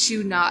block makes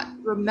you not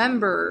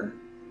remember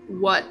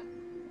what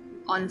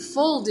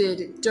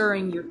unfolded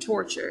during your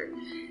torture.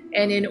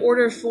 And in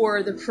order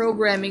for the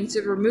programming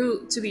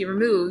to be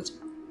removed,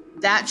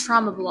 that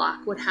trauma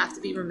block would have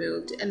to be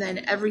removed, and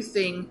then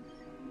everything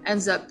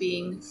ends up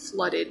being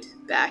flooded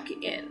back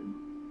in.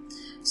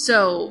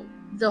 So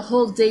the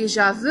whole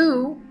deja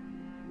vu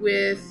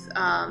with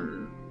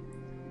Al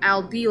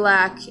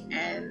Bielak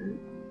and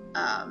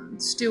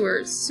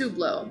Stuart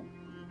Sublow,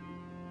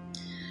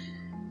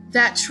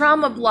 that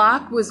trauma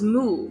block was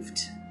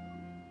moved.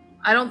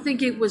 I don't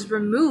think it was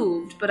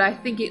removed, but I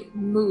think it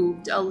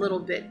moved a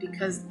little bit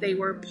because they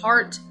were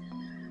part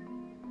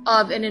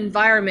of an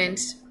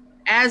environment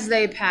as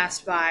they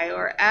passed by,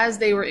 or as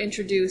they were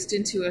introduced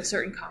into a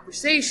certain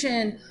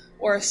conversation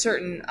or a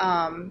certain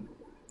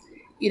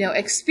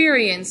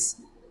experience.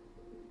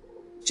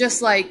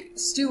 Just like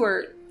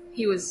Stuart,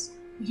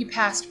 he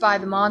passed by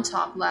the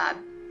Montauk lab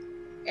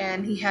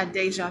and he had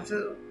deja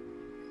vu.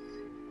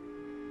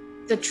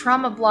 The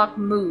trauma block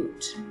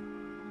moved,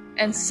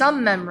 and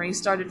some memories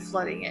started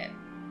flooding in.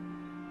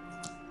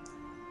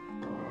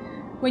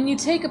 When you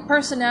take a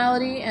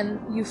personality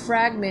and you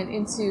fragment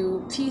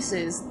into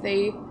pieces,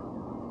 they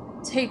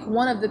take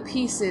one of the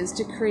pieces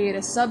to create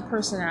a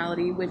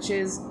sub-personality, which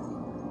is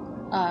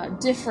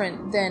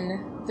different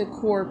than the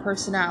core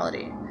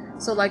personality.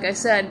 So like I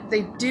said,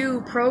 they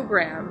do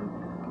program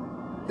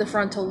the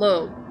frontal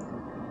lobe,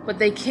 but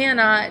they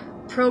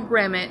cannot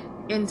program it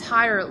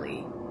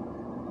entirely,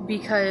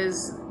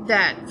 because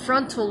that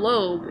frontal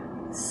lobe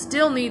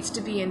still needs to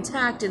be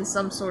intact in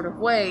some sort of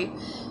way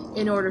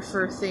in order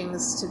for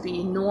things to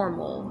be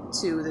normal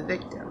to the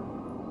victim.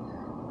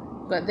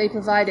 But they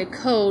provide a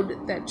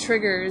code that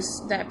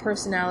triggers that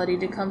personality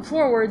to come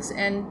forwards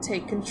and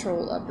take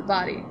control of the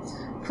body.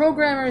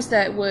 Programmers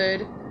that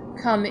would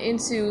come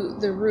into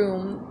the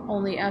room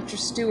only after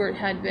Stuart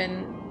had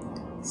been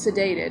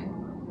sedated,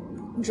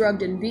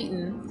 drugged and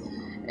beaten,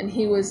 and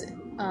he was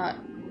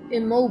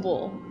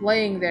immobile,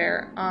 laying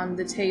there on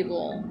the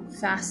table,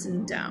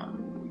 fastened down.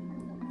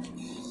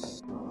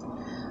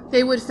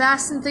 They would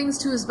fasten things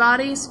to his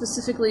body,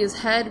 specifically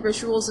his head,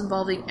 rituals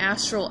involving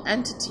astral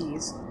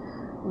entities.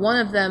 One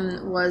of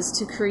them was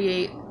to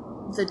create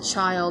the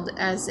child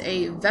as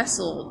a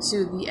vessel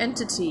to the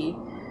entity,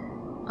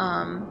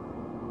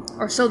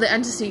 or so the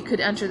entity could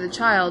enter the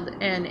child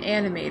and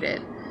animate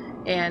it,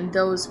 and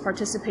those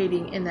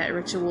participating in that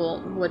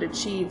ritual would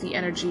achieve the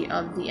energy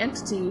of the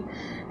entity,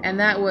 and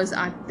that was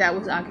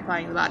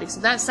occupying the body.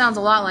 So that sounds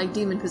a lot like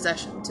demon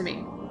possession to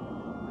me.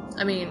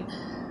 I mean,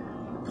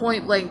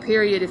 point blank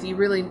period, if you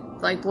really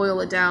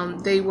boil it down,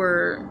 they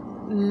were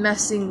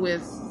messing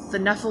with the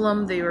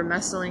Nephilim, they were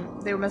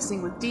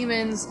messing with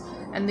demons,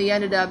 and they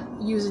ended up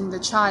using the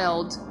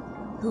child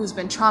who's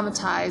been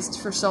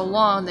traumatized for so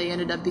long. They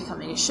ended up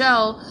becoming a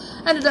shell,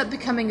 ended up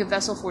becoming a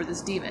vessel for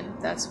this demon.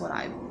 That's what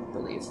I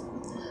believe.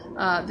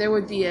 There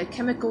would be a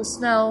chemical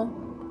smell,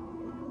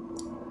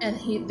 and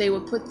they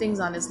would put things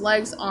on his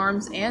legs,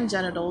 arms, and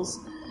genitals.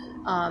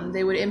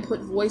 They would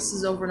input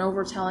voices over and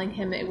over telling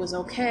him it was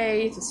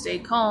okay to stay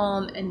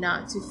calm and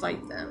not to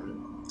fight them.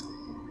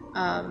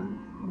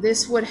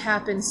 This would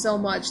happen so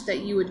much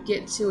that you would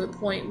get to a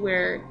point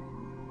where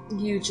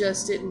you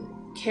just didn't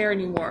care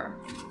anymore,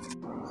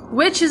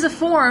 which is a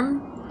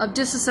form of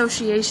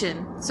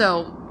disassociation.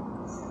 So,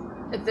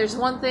 if there's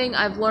one thing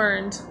I've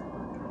learned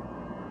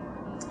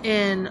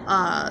in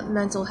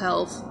mental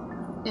health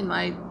in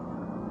my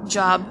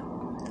job,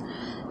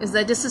 is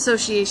that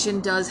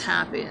disassociation does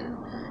happen.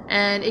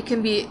 And it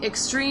can be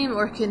extreme,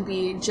 or it can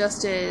be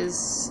just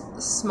as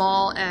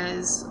small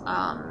as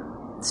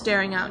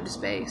staring out into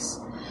space.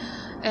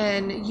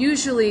 And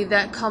usually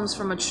that comes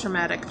from a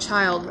traumatic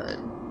childhood.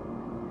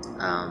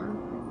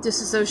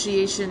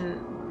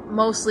 Disassociation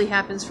mostly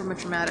happens from a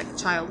traumatic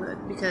childhood,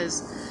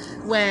 because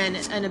when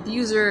an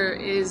abuser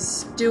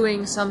is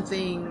doing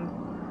something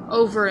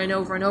over and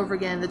over and over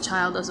again, the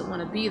child doesn't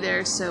want to be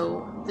there,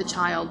 so the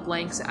child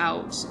blanks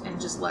out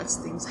and just lets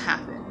things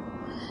happen.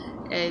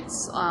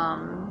 It's,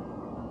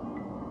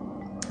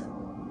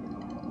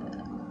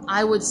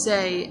 I would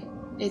say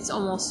it's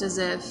almost as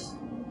if,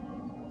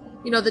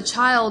 the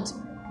child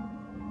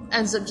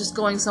ends up just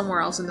going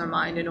somewhere else in their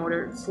mind in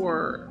order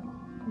for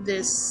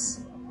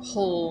this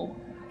whole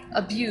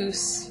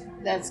abuse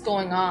that's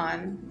going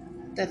on,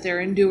 that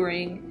they're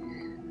enduring.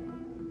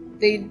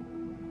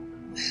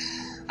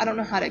 I don't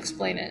know how to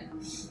explain it.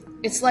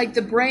 It's like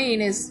the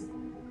brain is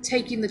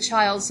taking the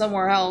child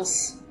somewhere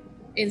else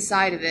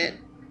inside of it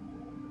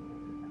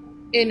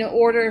in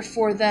order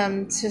for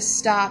them to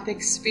stop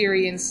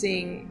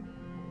experiencing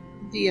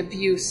the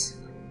abuse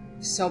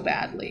so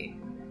badly,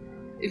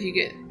 if you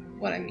get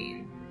what I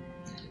mean.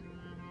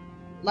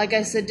 Like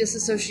I said,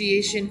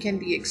 disassociation can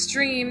be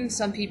extreme.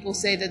 Some people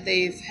say that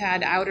they've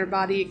had outer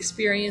body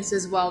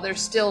experiences while they're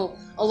still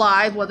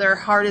alive, while their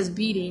heart is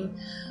beating.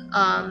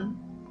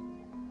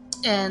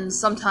 And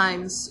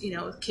sometimes,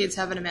 kids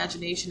have an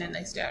imagination and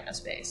they stare into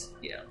space,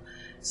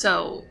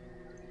 So,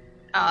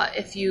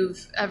 if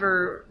you've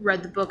ever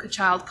read the book A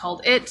Child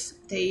Called It,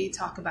 they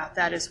talk about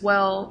that as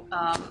well.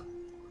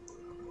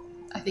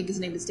 I think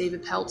his name is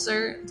David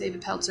Peltzer.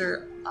 David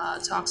Peltzer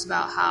talks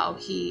about how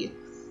he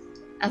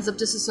ends up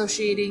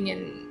disassociating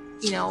and,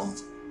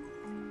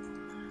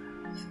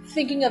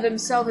 thinking of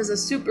himself as a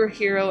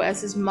superhero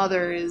as his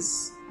mother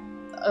is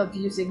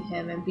abusing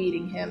him and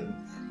beating him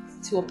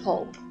to a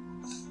pulp.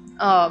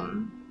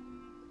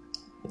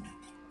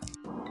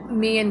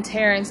 Me and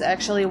Terrence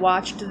actually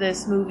watched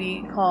this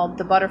movie called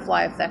The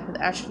Butterfly Effect with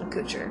Ashton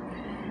Kutcher.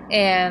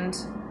 And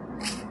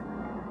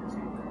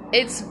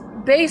it's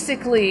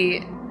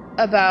basically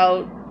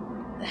about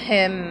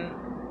him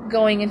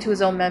going into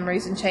his own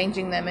memories and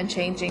changing them and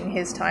changing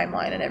his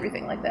timeline and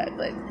everything like that.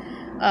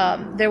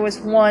 But there was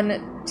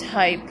one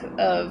type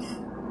of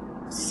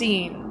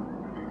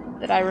scene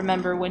that I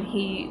remember when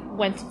he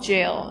went to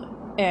jail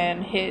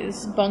and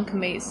his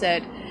bunkmate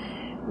said,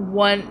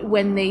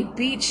 when they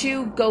beat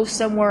you, go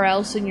somewhere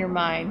else in your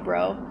mind,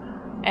 bro.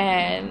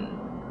 And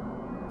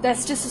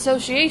that's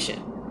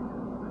disassociation.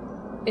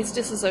 It's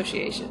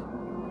disassociation.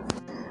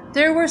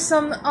 There were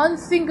some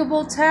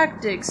unthinkable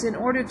tactics in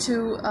order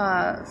to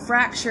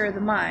fracture the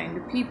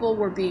mind. People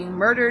were being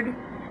murdered,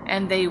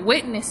 and they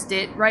witnessed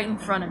it right in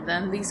front of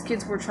them. These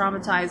kids were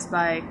traumatized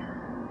by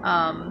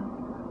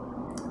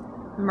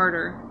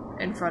murder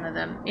in front of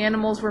them.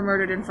 Animals were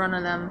murdered in front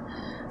of them.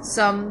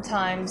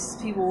 Sometimes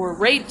people were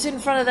raped in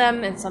front of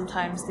them, and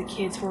sometimes the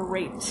kids were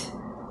raped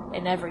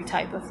in every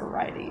type of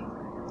variety.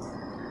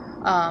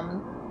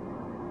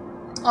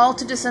 All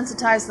to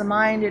desensitize the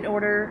mind in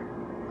order,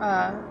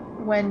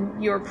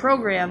 when you're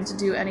programmed to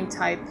do any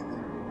type,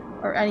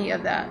 or any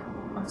of that.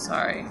 I'm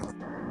sorry.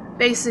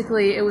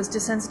 Basically, it was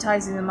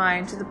desensitizing the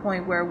mind to the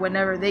point where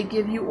whenever they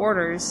give you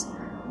orders,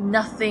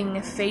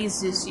 nothing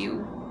phases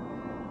you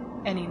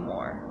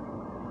anymore.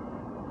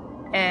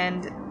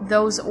 And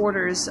those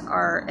orders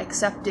are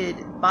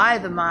accepted by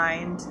the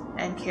mind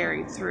and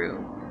carried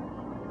through.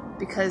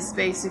 Because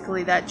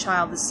basically that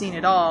child has seen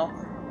it all,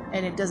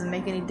 and it doesn't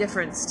make any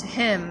difference to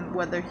him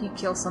whether he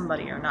kills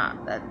somebody or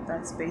not.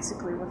 That's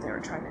basically what they were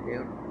trying to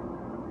do.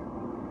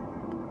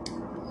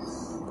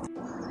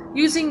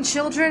 Using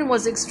children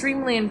was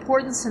extremely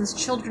important since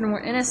children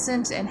were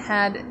innocent and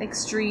had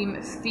extreme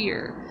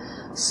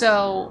fear.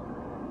 So,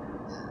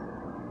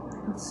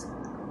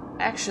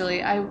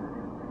 actually, I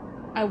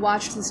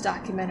watched this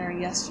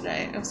documentary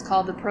yesterday. It was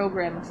called The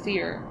Program of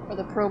Fear, or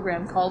The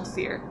Program Called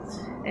Fear,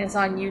 and it's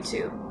on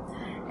YouTube.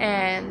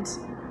 And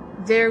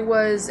there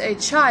was a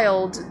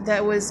child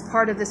that was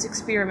part of this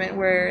experiment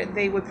where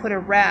they would put a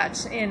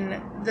rat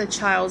in the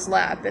child's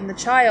lap, and the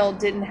child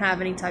didn't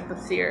have any type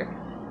of fear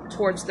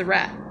towards the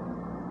rat.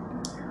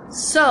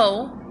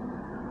 So,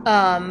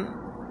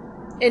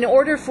 in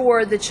order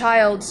for the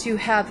child to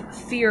have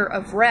fear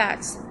of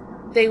rats,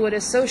 they would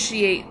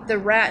associate the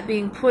rat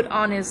being put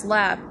on his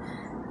lap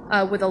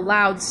with a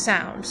loud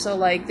sound. So,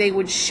 like, they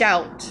would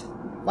shout,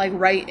 like,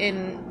 right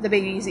in the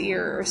baby's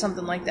ear or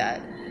something like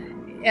that,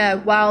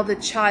 while the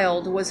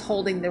child was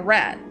holding the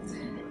rat.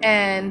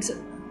 And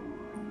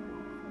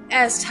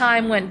as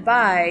time went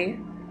by,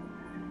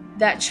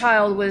 that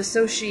child would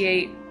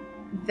associate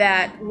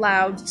that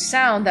loud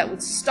sound that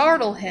would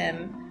startle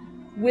him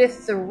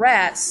with the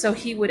rats, so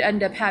he would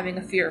end up having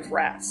a fear of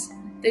rats.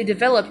 They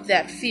developed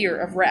that fear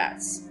of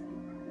rats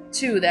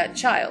to that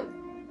child.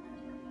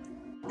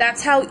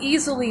 That's how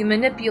easily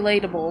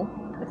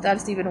manipulatable, if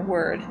that's even a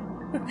word,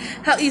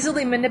 how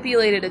easily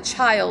manipulated a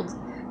child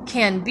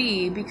can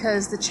be,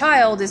 because the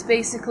child is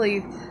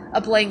basically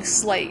a blank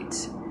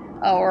slate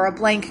or a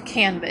blank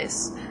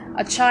canvas.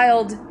 A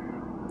child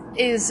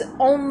is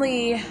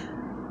only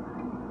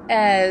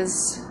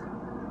as,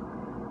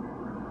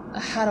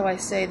 how do I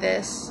say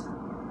this?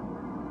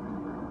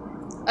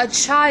 A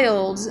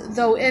child,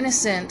 though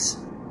innocent,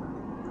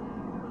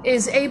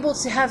 is able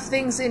to have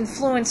things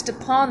influenced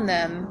upon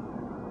them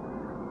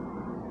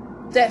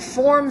that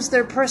forms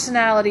their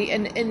personality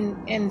and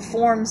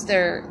informs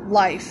their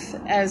life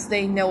as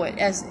they know it,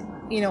 as,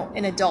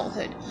 in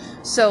adulthood.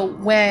 So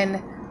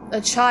when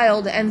a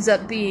child ends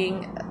up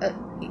being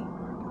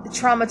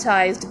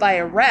traumatized by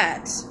a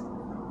rat,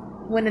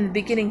 when in the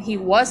beginning he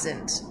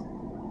wasn't,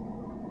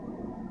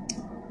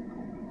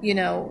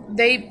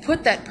 they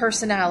put that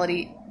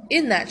personality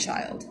in that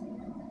child.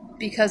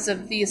 because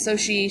of the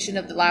association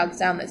of the loud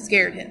sound that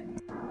scared him.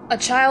 A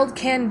child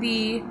can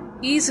be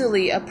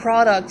easily a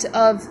product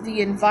of the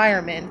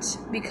environment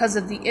because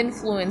of the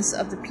influence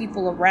of the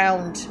people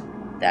around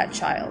that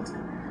child.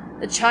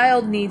 The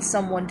child needs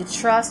someone to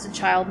trust, the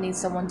child needs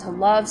someone to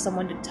love,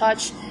 someone to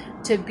touch,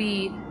 to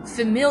be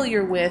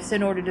familiar with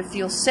in order to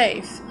feel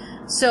safe.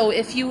 So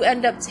if you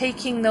end up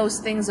taking those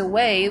things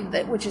away,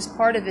 which is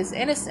part of his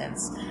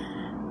innocence,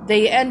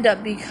 they end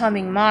up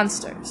becoming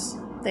monsters.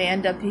 They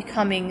end up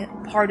becoming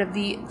part of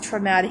the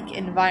traumatic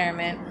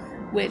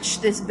environment,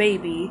 which this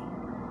baby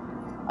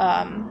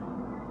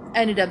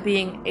ended up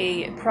being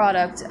a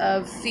product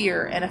of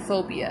fear and a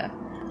phobia,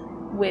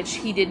 which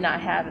he did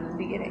not have in the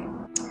beginning.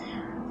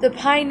 The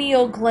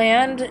pineal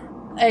gland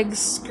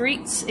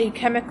excretes a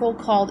chemical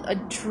called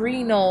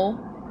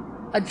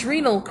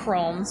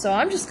adrenochrome. So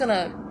I'm just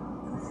gonna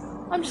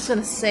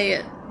say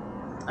it.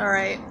 All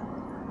right,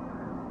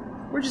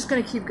 we're just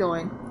gonna keep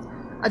going.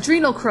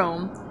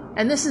 Adrenochrome,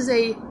 and this is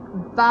a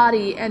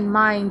body and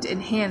mind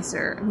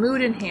enhancer,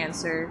 mood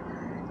enhancer,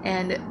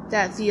 and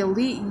that the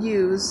elite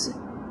use,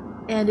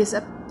 and is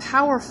a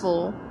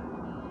powerful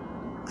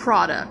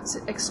product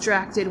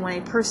extracted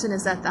when a person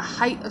is at the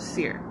height of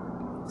fear.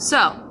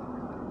 So,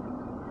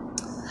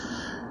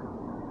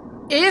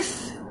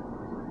 if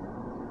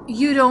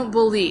you don't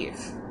believe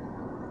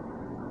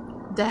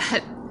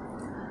that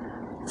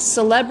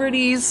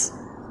celebrities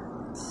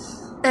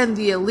and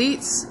the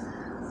elites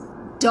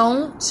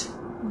don't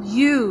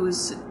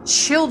use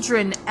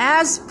children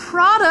as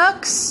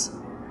products,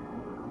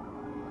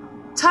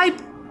 type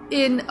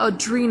in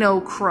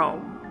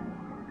adrenochrome.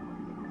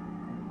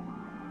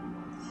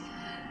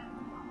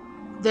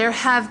 There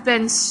have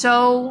been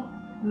so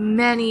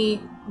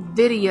many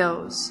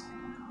videos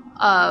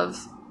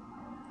of,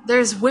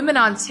 there's women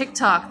on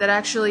TikTok that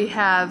actually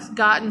have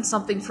gotten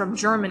something from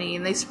Germany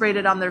and they sprayed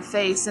it on their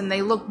face and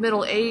they look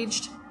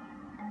middle-aged,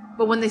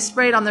 but when they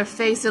spray it on their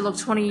face, they look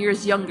 20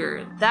 years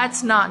younger.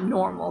 That's not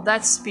normal.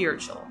 That's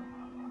spiritual.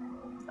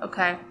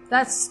 Okay?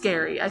 That's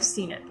scary. I've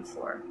seen it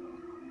before.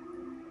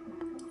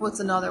 What's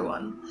another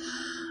one?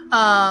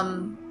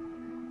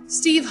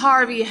 Steve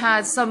Harvey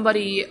had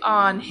somebody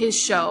on his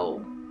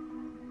show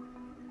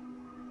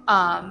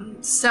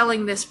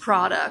selling this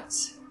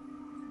product.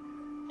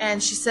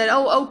 And she said,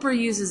 oh, Oprah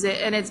uses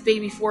it, and it's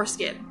baby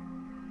foreskin.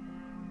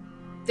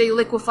 They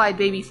liquefied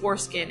baby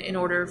foreskin in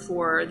order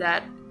for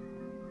that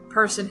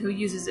person who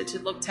uses it to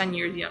look 10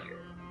 years younger.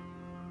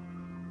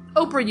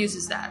 Oprah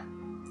uses that.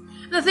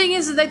 The thing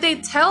is that they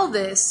tell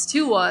this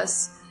to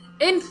us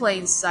in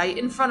plain sight,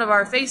 in front of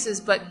our faces,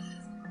 but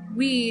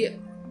we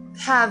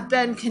have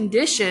been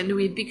conditioned,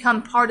 we've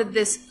become part of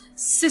this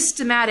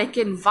systematic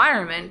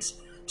environment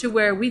to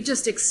where we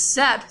just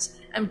accept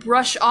and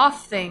brush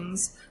off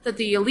things that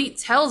the elite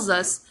tells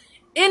us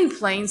in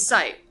plain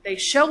sight. They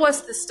show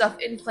us this stuff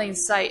in plain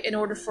sight in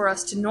order for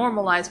us to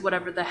normalize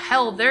whatever the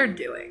hell they're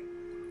doing.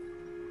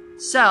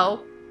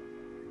 So,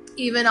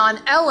 even on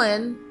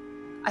Ellen,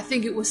 I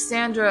think it was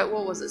Sandra,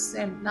 what was it?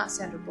 Not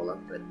Sandra Bullock,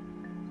 but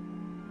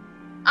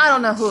I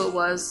don't know who it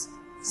was.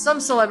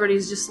 Some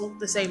celebrities just look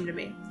the same to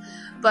me.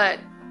 But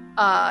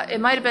it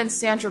might have been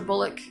Sandra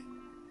Bullock.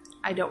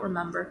 I don't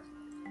remember.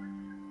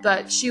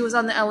 But she was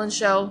on the Ellen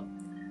show,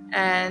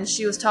 and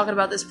she was talking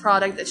about this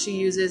product that she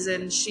uses,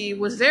 and she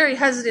was very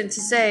hesitant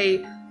to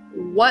say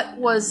what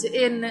was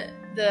in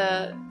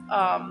the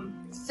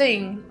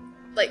thing,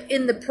 like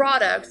in the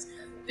product,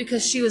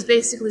 because she was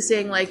basically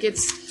saying like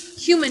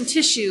it's human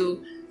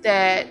tissue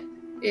that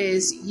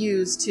is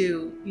used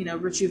to,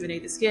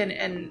 rejuvenate the skin,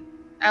 and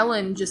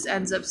Ellen just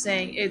ends up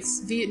saying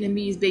it's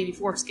Vietnamese baby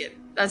foreskin.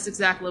 That's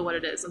exactly what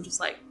it is. I'm just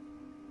like,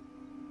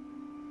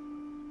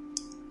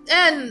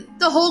 and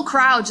the whole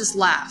crowd just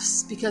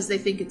laughs because they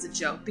think it's a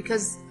joke.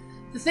 Because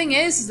the thing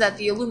is that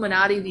the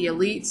Illuminati, the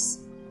elites,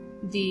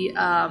 the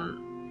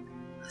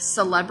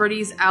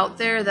celebrities out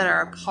there that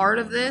are a part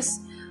of this,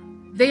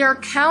 they are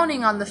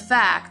counting on the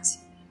fact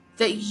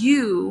that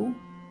you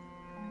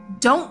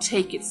don't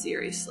take it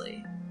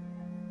seriously.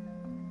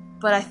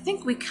 But I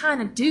think we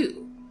kind of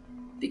do.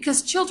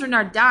 Because children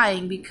are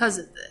dying because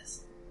of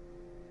this.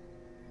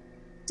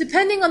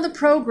 Depending on the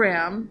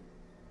program,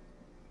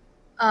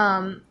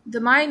 the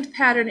mind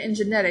pattern in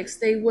genetics,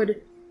 they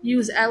would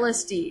use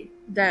LSD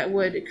that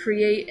would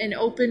create an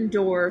open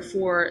door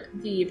for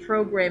the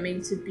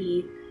programming to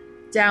be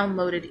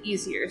downloaded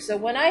easier. So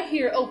when I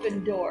hear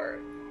open door,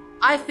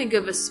 I think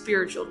of a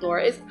spiritual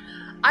door.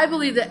 I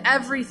believe that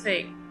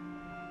everything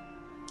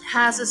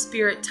has a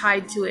spirit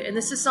tied to it. And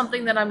this is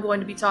something that I'm going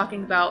to be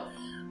talking about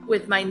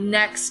with my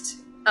next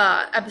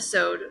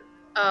episode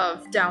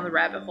of Down the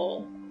Rabbit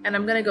Hole. And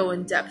I'm going to go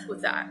in depth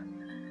with that.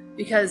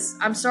 Because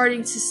I'm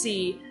starting to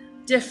see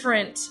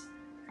different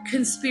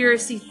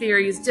conspiracy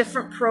theories,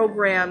 different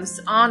programs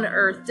on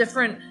Earth,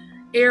 different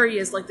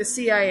areas like the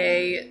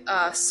CIA,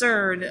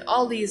 CERN,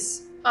 all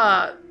these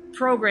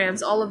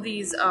programs, all of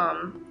these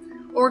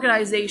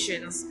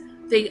organizations,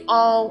 they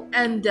all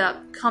end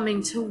up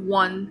coming to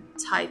one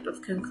type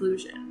of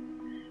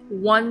conclusion,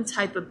 one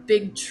type of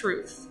big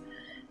truth.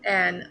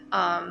 And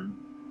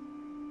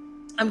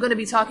I I'm going to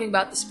be talking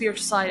about the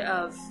spiritual side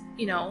of,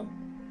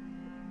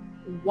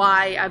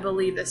 why I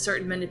believe that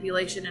certain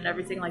manipulation and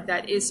everything like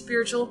that is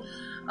spiritual.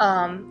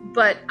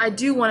 But I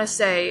do want to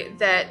say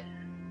that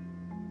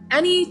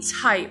any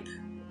type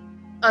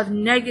of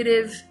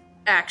negative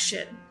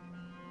action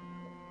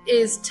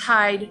is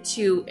tied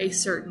to a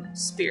certain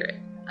spirit,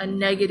 a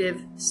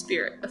negative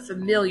spirit, a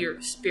familiar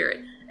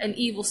spirit, an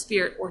evil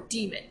spirit or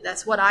demon.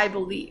 That's what I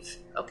believe.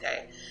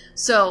 Okay.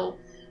 So,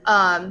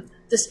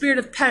 the spirit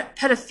of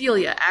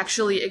pedophilia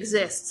actually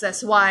exists.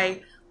 That's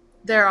why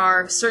there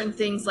are certain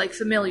things like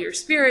familiar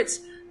spirits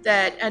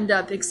that end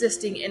up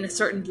existing in a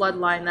certain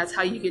bloodline. That's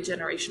how you get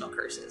generational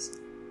curses.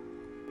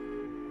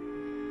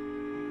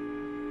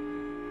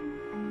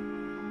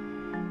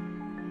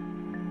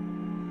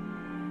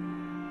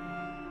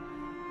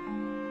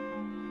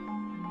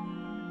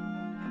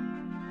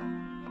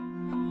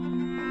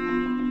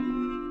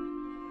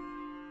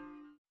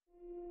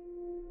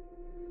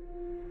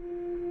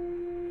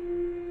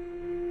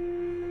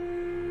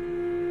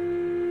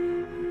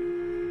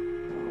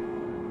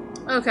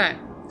 Okay,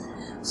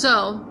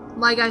 so,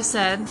 like I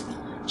said,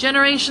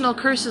 generational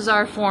curses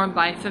are formed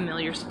by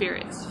familiar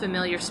spirits.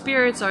 Familiar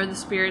spirits are the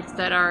spirits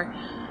that are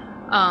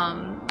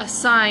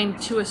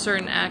assigned to a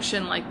certain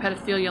action, like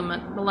pedophilia,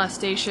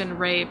 molestation,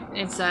 rape,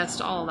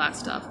 incest, all of that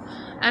stuff.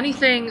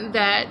 Anything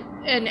that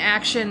an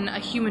action a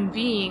human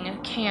being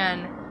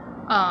can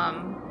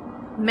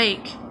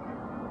make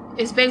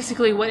is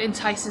basically what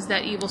entices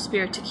that evil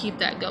spirit to keep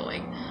that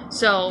going.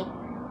 So,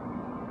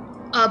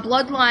 a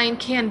bloodline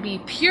can be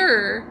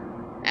pure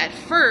at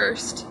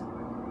first,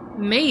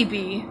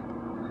 maybe,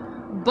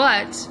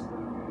 but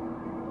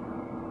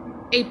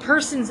a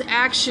person's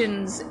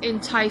actions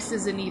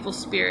entices an evil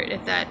spirit,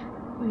 if that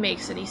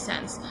makes any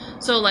sense.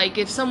 So, like,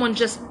 if someone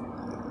just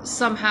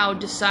somehow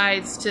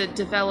decides to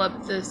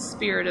develop the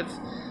spirit of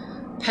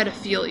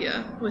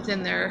pedophilia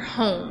within their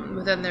home,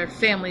 within their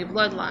family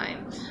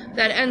bloodline,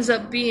 that ends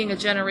up being a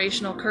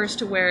generational curse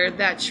to where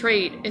that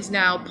trait is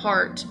now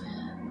part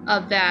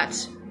of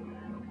that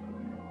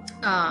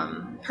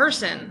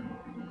person.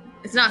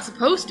 It's not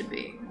supposed to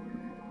be,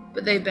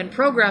 but they've been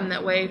programmed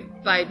that way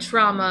by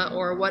trauma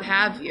or what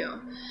have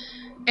you.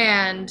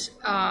 And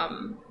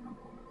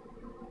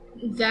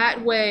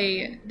that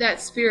way, that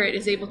spirit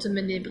is able to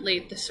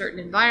manipulate the certain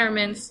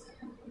environments,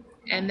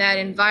 and that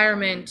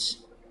environment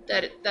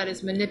that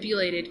is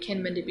manipulated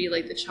can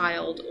manipulate the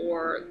child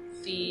or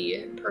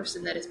the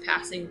person that is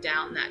passing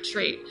down that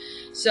trait.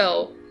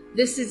 So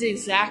this is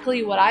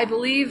exactly what I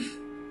believe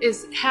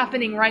is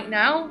happening right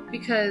now,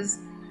 because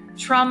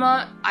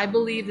trauma, I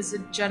believe, is a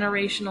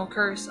generational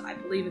curse. I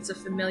believe it's a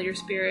familiar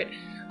spirit.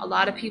 A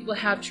lot of people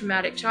have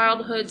traumatic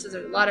childhoods. There's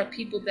a lot of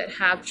people that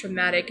have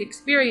traumatic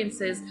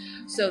experiences.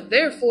 So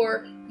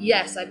therefore,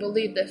 yes, I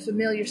believe that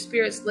familiar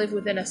spirits live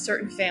within a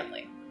certain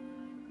family.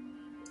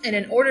 And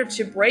in order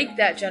to break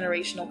that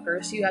generational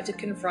curse, you have to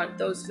confront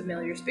those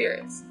familiar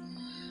spirits.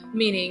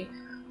 Meaning,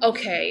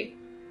 okay,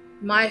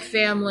 my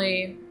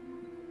family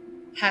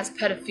has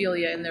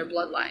pedophilia in their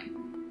bloodline.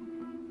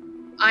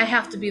 I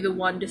have to be the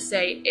one to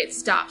say it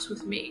stops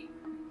with me.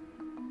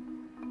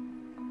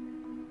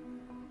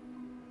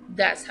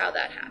 That's how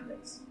that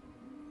happens.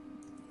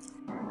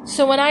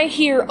 So when I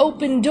hear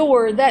open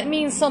door, that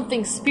means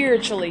something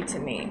spiritually to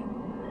me.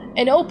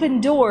 An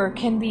open door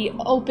can be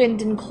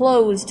opened and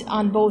closed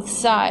on both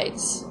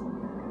sides.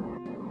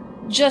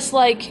 Just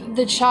like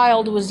the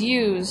child was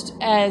used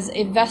as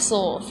a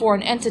vessel for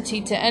an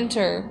entity to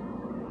enter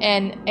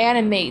and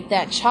animate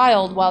that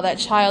child while that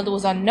child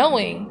was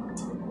unknowing,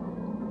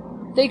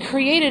 they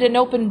created an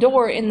open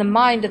door in the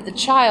mind of the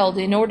child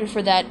in order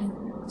for that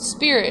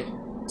spirit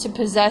to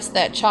possess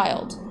that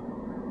child.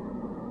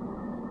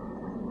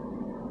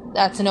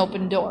 That's an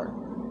open door.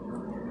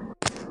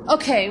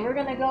 Okay, we're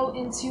gonna go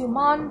into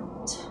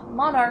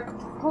monarch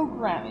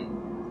programming.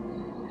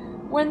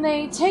 When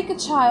they take a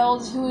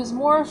child who is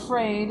more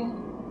afraid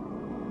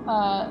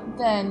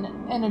than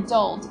an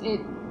adult,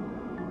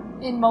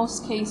 in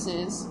most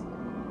cases,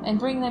 and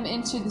bring them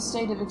into the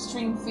state of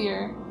extreme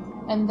fear,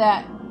 and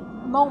that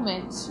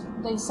moment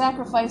they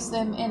sacrifice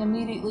them and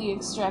immediately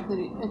extract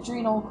the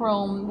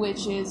adrenochrome,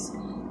 which is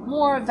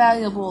more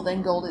valuable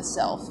than gold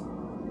itself.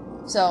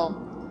 So,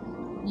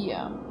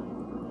 yeah.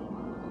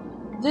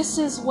 This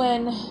is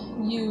when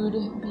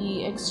you'd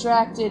be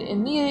extracted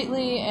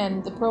immediately,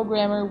 and the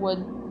programmer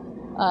would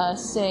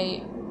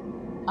say,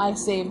 I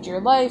saved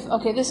your life.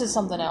 Okay, this is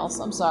something else.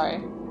 I'm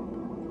sorry.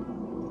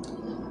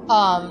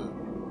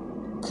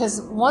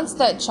 Because once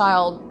that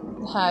child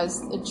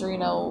has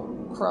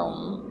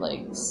adrenochrome,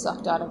 like,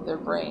 sucked out of their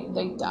brain,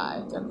 they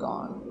die. They're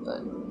gone.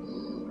 But,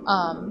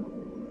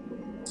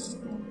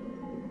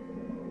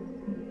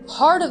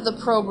 part of the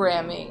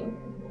programming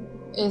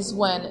is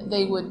when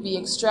they would be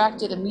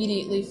extracted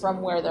immediately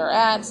from where they're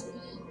at.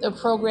 The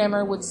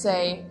programmer would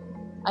say,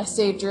 I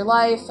saved your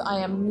life, I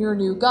am your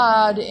new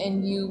god,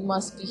 and you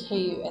must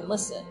behave and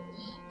listen.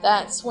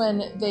 That's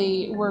when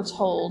they were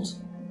told,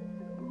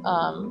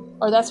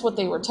 or that's what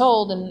they were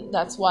told, and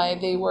that's why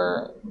they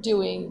were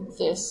doing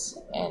this,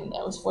 and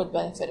that was for the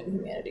benefit of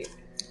humanity.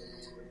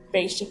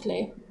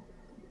 basically.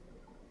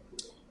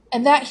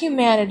 And that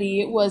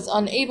humanity was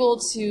unable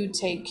to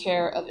take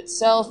care of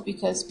itself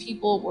because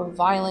people were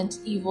violent,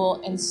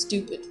 evil, and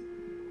stupid.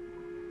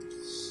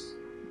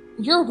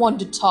 You're one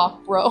to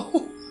talk,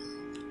 bro.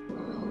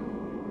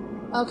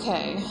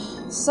 Okay,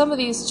 some of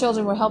these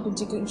children were helping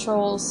to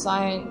control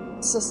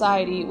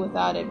society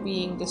without it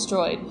being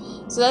destroyed.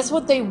 So that's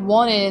what they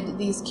wanted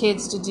these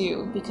kids to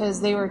do, because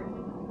they were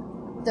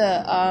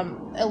the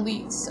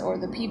elites, or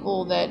the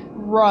people that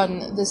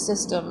run the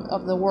system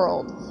of the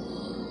world.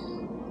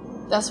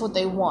 That's what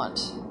they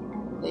want.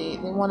 They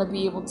want to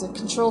be able to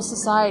control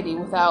society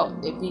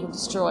without it being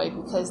destroyed,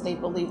 because they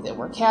believe that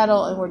we're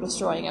cattle and we're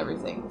destroying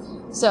everything.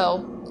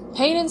 So,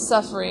 pain and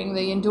suffering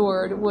they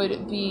endured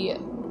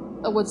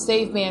would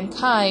save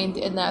mankind,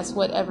 and that's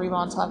what every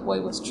Montauk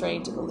boy was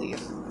trained to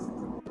believe.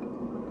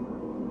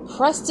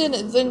 Preston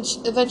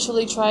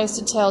eventually tries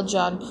to tell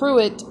John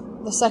Pruitt,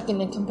 the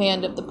second in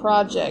command of the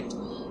project,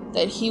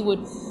 that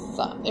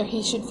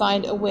he should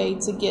find a way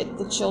to get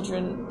the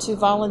children to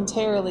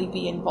voluntarily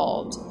be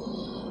involved.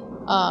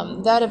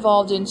 That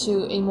evolved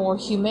into a more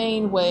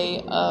humane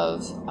way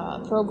of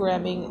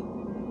programming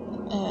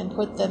and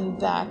put them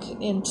back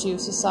into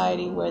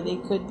society where they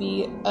could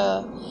be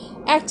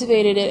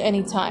activated at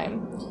any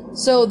time.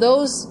 So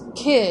those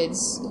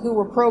kids who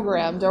were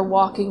programmed are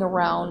walking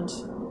around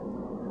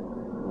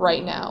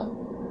right now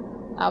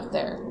out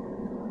there.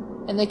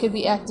 And they could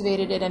be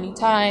activated at any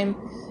time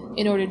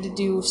in order to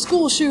do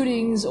school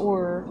shootings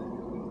or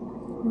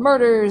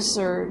murders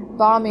or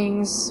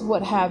bombings,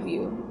 what have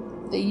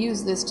you. They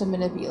use this to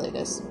manipulate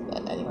us.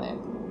 But anyway.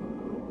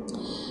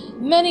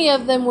 Many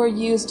of them were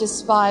used as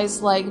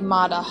spies like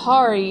Mata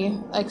Hari,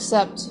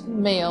 except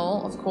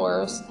male, of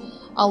course.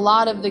 A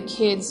lot of the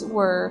kids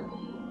were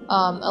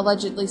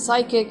allegedly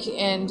psychic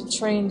and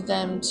trained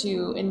them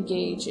to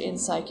engage in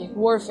psychic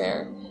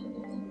warfare.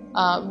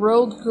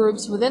 Rogue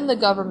groups within the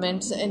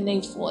government and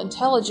Naval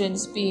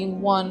Intelligence being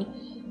one,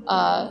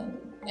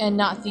 and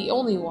not the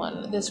only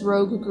one. This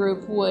rogue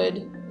group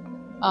would,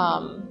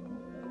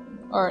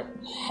 or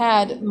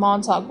had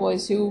Montauk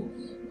boys who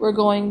were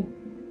going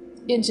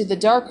into the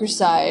darker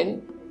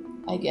side,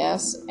 I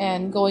guess,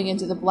 and going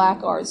into the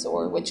black arts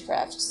or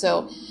witchcraft.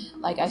 So,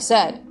 like I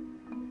said,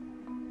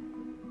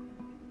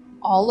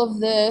 all of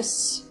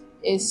this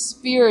is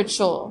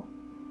spiritual.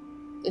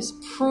 This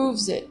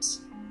proves it.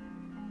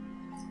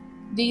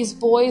 These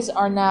boys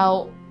are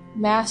now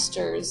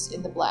masters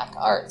in the black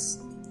arts.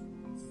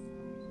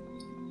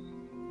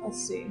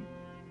 Let's see.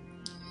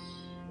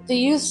 They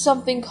use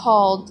something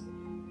called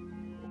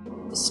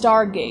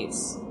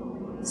stargates.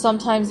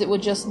 Sometimes it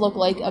would just look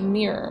like a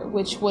mirror,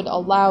 which would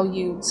allow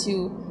you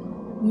to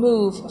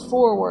move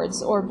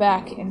forwards or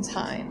back in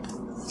time.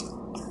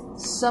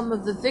 Some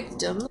of the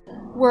victims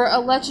were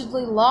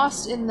allegedly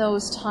lost in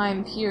those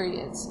time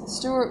periods.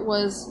 Stewart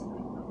was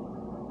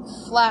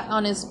flat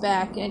on his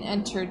back and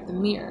entered the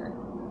mirror.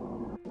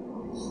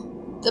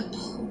 The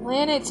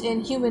planet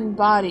and human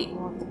body...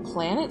 Well, the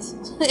planet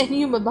and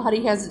human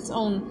body has its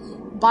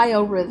own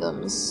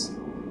biorhythms,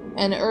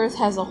 and Earth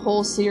has a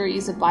whole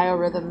series of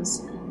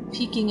biorhythms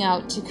peeking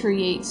out to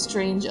create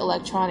strange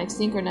electronic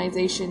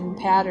synchronization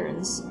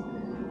patterns,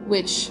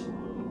 which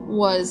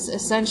was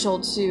essential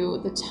to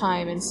the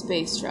time and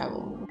space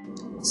travel.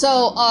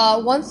 So,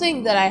 one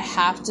thing that I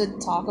have to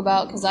talk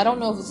about, because I don't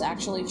know if it's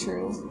actually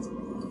true,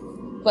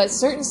 but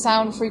certain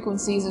sound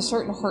frequencies or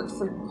certain hertz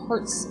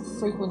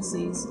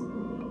frequencies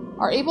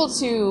are able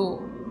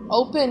to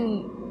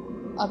open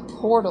a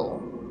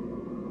portal.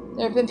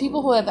 There have been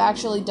people who have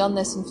actually done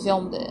this and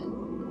filmed it.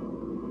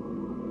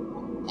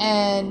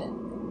 And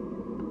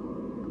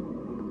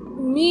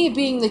me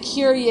being the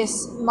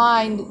curious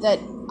mind that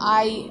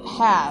I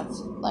have,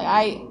 like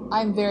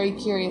I'm very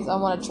curious. I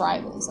want to try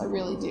this. I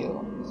really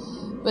do.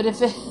 But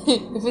if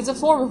it's a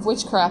form of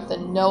witchcraft,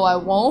 then no, I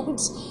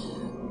won't.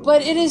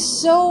 But it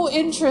is so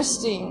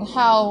interesting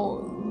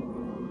how,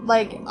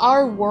 like,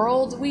 our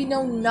world, we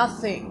know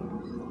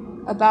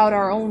nothing about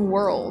our own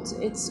world.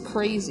 It's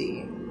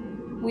crazy.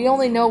 We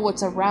only know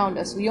what's around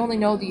us. We only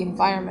know the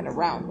environment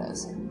around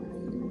us.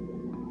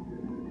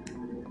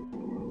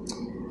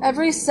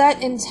 Every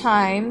set in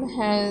time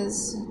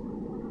has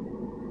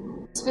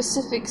a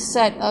specific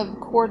set of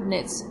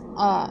coordinates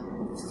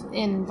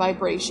in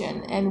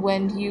vibration, and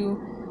when you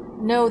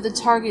know the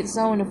target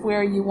zone of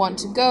where you want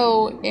to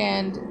go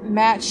and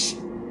match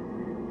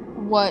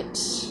what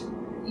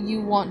you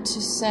want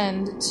to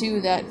send to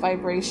that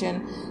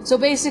vibration. So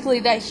basically,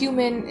 that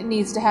human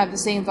needs to have the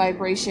same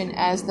vibration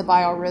as the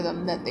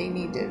biorhythm that they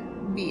need to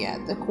be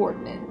at, the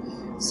coordinate.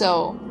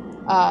 So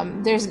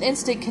there's an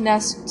instant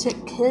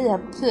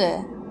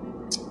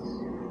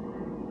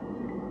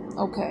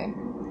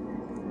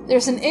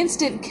There's an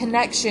instant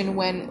connection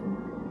when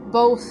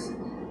both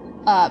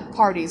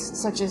parties,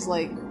 such as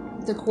like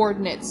the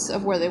coordinates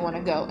of where they want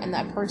to go and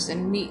that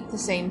person, meet the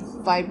same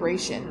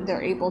vibration.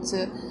 They're able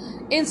to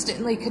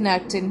instantly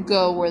connect and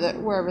go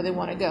wherever they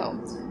want to go.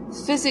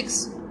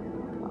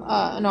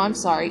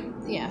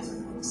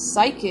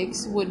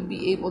 psychics would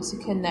be able to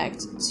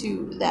connect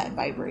to that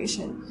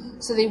vibration.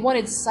 So they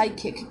wanted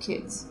psychic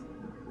kids.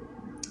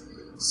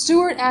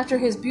 Stewart, after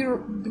his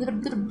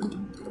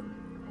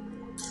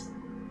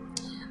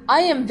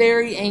I am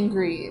very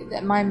angry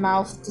that my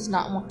mouth does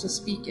not want to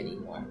speak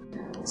anymore.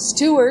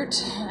 Stewart,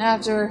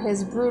 after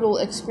his brutal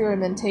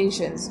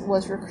experimentations,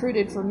 was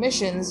recruited for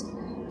missions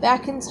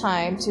back in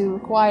time to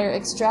acquire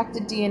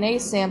extracted DNA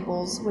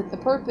samples with the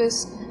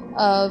purpose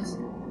of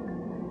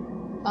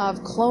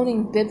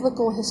cloning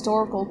biblical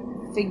historical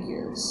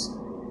figures.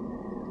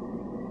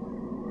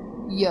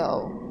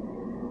 Yo.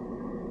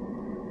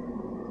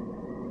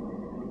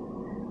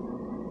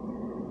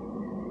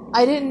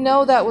 I didn't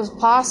know that was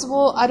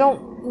possible. I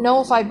don't know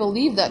if I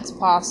believe that's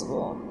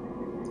possible.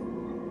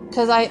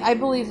 Because I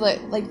believe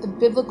that, like, the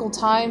biblical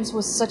times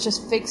was such a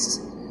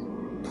fixed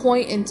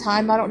point in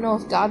time. I don't know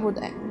if God would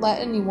let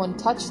anyone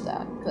touch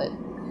that. But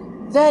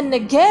then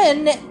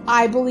again,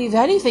 I believe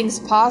anything's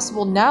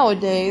possible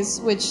nowadays,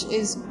 which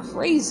is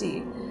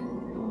crazy.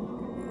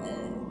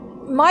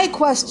 My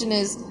question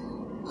is,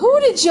 who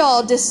did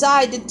y'all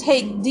decide to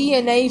take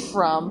DNA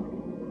from?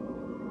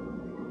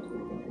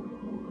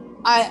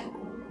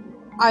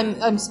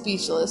 I'm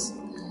speechless.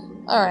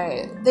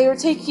 Alright, they were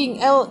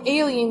taking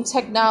alien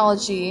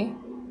technology,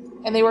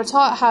 and they were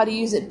taught how to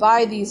use it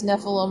by these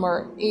Nephilim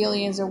or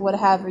aliens or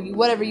whatever you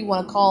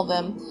want to call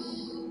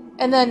them,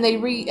 and then they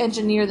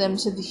re-engineer them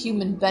to the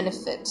human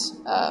benefit.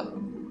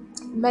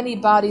 Many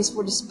bodies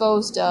were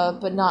disposed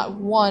of, but not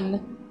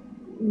one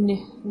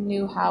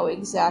knew how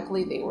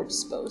exactly they were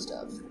disposed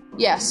of.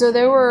 Yeah, so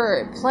there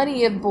were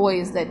plenty of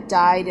boys that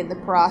died in the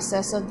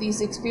process of these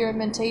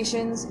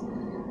experimentations,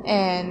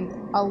 and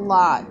a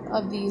lot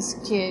of these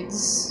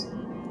kids,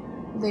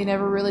 they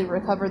never really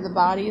recovered the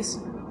bodies.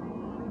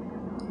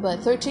 But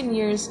 13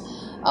 years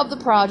of the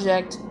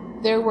project,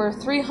 there were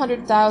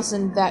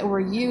 300,000 that were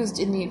used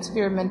in the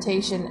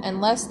experimentation, and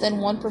less than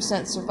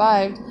 1%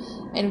 survived,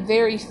 and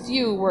very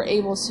few were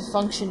able to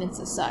function in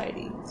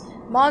society.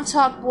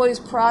 Montauk Boys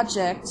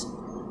Project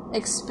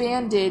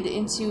expanded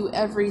into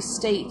every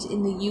state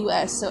in the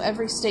U.S., so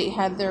every state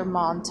had their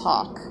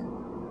Montauk.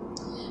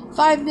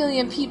 5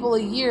 million people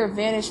a year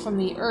vanished from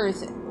the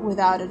earth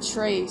without a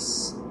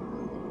trace.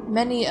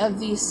 Many of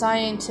these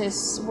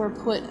scientists were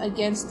put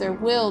against their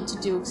will to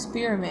do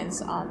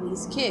experiments on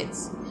these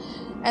kids.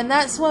 And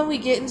that's when we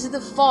get into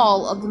the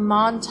fall of the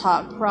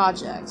Montauk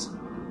Project.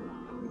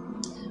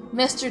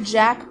 Mr.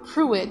 Jack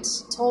Pruitt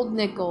told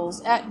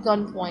Nichols at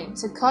gunpoint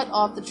to cut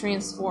off the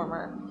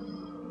transformer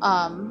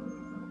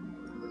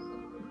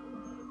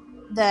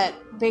that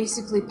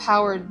basically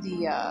powered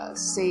the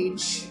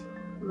Sage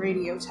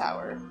radio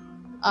tower.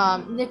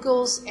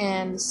 Nichols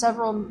and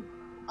several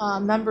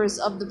members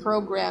of the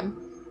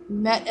program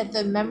met at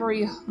the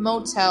Memory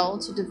Motel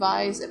to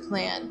devise a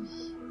plan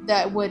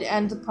that would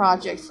end the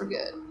project for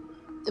good.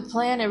 The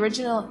plan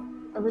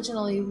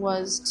originally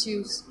was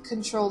to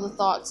control the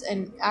thoughts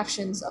and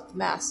actions of the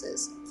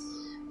masses.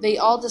 They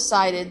all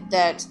decided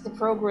that the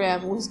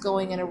program was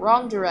going in a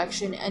wrong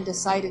direction and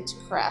decided to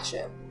crash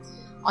it.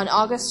 On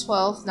August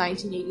 12,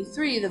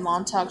 1983, the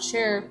Montauk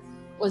Chair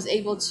was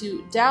able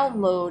to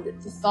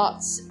download the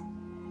thoughts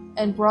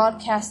and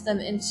broadcast them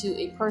into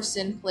a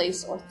person,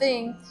 place, or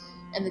thing,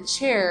 and the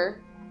chair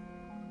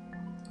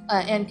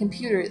and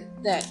computer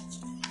that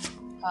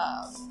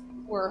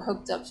were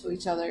hooked up to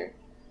each other.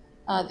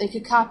 They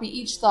could copy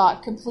each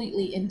thought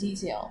completely in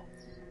detail.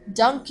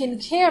 Duncan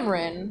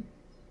Cameron,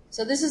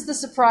 so this is the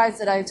surprise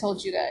that I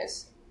told you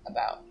guys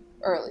about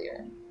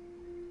earlier.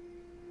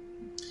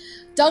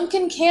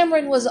 Duncan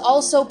Cameron was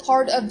also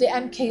part of the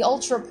MK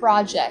Ultra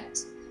project,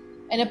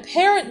 and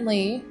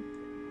apparently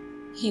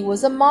he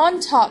was a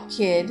Montauk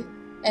kid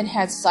and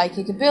had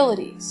psychic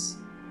abilities.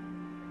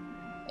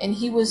 And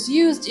he was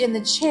used in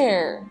the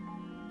chair,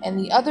 and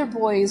the other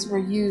boys were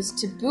used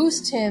to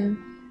boost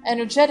him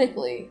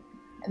energetically.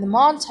 And the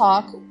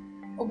Montauk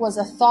was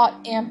a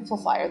thought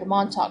amplifier. The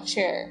Montauk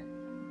Chair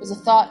was a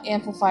thought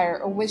amplifier,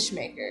 a wish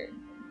maker,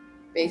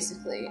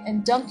 basically.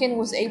 And Duncan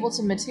was able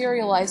to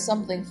materialize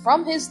something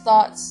from his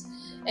thoughts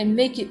and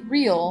make it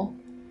real,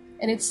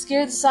 and it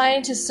scared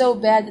scientists so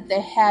bad that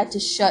they had to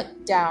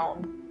shut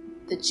down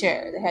the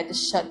chair. They had to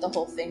shut the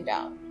whole thing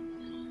down.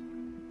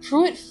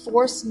 Pruitt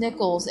forced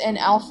Nichols and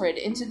Alfred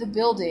into the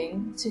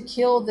building to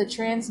kill the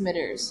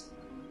transmitters.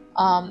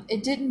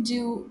 It didn't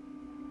do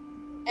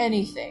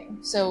anything.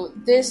 So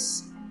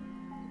this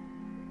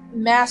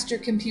master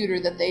computer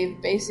that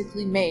they've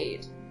basically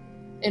made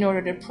in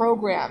order to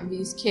program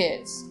these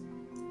kids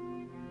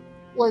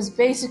was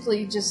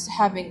basically just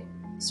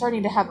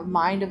starting to have a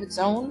mind of its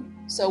own.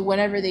 So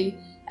whenever they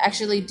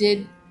actually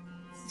did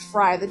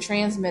fry the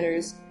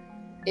transmitters,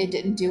 it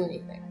didn't do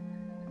anything.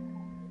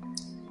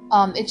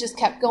 It just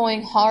kept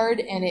going hard,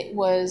 and it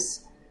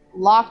was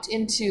locked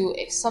into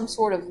some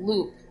sort of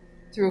loop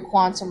through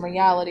quantum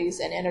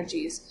realities and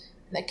energies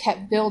that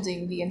kept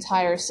building the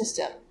entire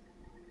system.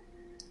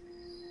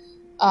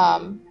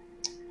 And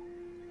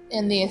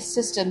the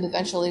system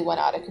eventually went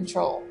out of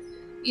control.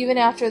 Even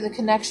after the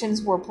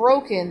connections were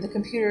broken, the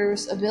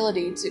computer's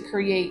ability to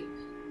create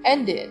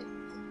ended,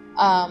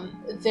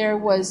 there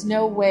was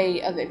no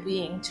way of it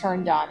being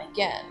turned on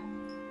again.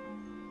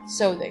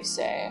 So they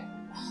say.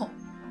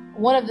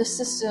 Once the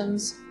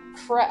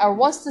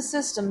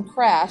system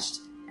crashed,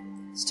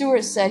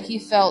 Stewart said he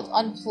felt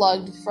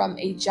unplugged from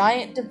a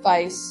giant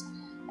device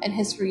and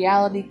his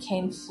reality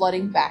came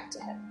flooding back to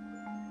him.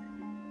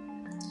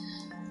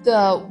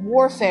 The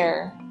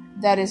warfare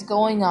that is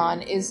going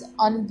on is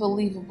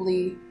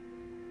unbelievably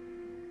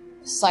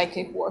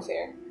psychic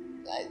warfare.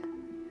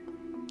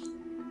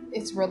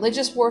 It's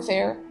religious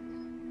warfare,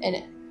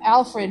 and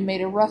Alfred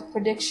made a rough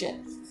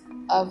prediction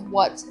of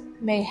what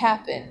may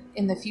happen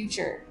in the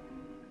future.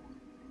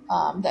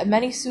 That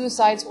many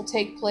suicides will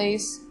take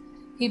place.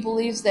 He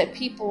believes that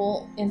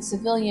people and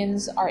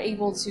civilians are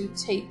able to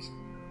take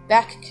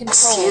back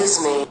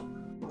control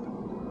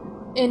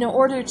in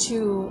order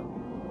to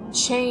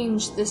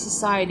change the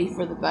society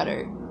for the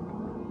better.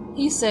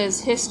 He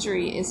says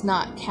history is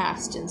not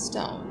cast in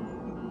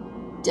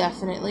stone.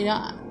 Definitely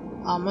not.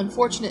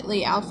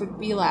 Unfortunately, Alfred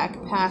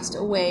Belak passed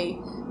away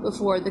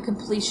before the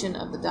completion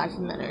of the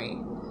documentary.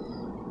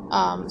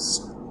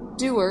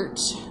 Stewart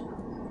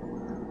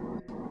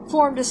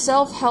formed a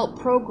self-help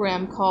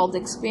program called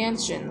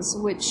Expansions,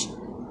 which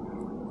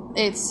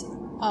its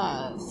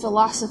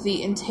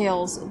philosophy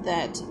entails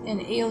that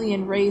an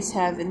alien race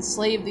have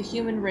enslaved the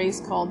human race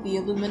called the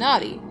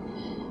Illuminati,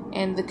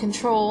 and the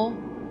control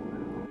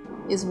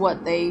is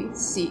what they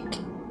seek.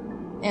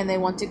 And they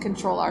want to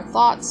control our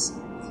thoughts,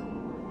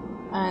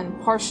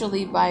 and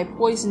partially by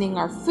poisoning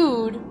our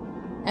food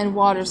and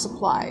water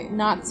supply.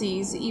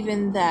 Nazis,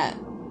 even that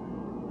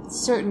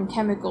certain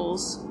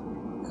chemicals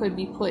could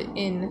be put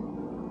in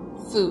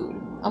food.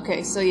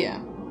 Okay, so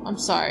yeah, I'm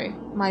sorry.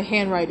 My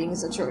handwriting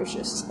is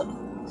atrocious.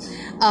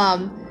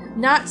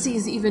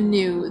 Nazis even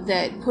knew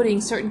that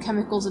putting certain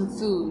chemicals in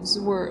foods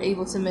were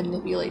able to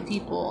manipulate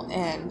people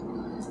and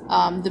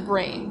the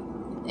brain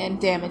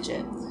and damage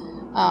it.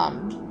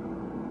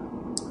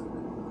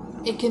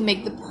 It can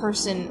make the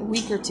person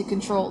weaker to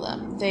control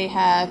them. They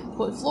have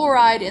put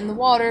fluoride in the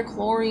water,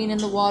 chlorine in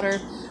the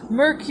water,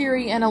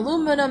 mercury and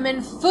aluminum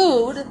in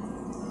food.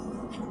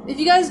 If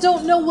you guys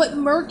don't know what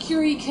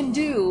mercury can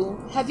do,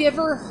 have you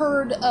ever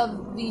heard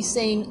of the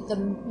saying, the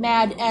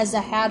mad as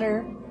a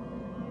hatter?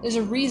 There's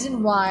a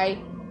reason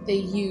why they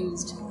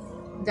used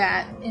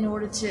that in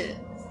order to,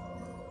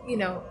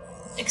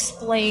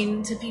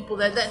 explain to people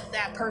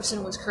that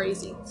person was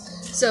crazy.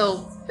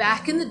 So,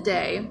 back in the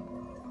day,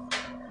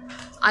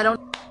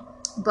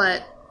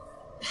 but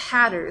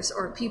hatters,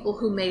 or people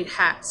who made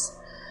hats,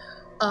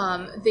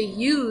 they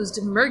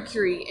used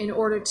mercury in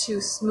order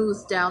to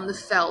smooth down the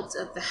felt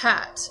of the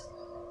hat,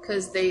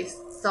 because they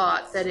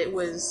thought that it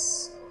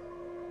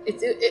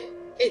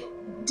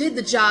did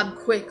the job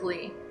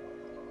quickly.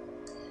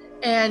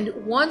 And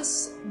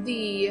once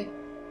the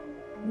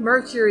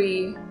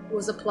mercury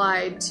was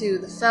applied to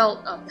the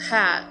felt of the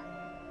hat,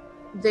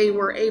 they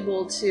were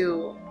able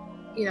to,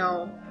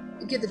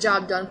 get the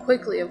job done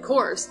quickly, of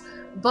course.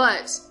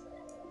 But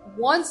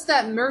once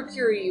that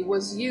mercury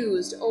was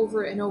used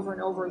over and over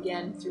and over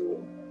again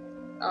through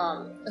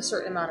a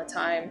certain amount of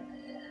time,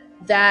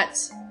 that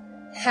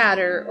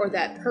hatter or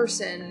that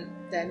person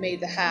that made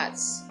the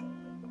hats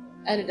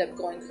ended up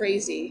going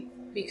crazy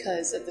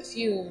because of the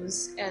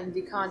fumes and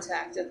the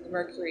contact of the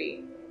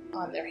mercury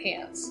on their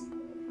hands.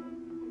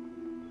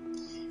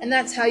 And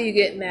that's how you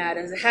get mad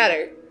as a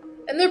hatter.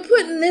 And they're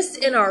putting this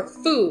in our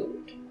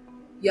food,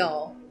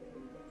 y'all.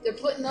 They're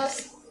putting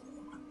us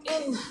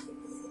in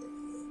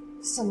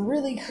some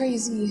really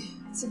crazy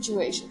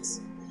situations.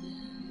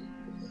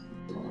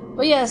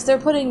 But yes, they're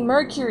putting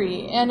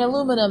mercury and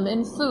aluminum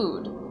in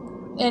food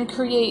and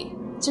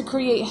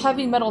create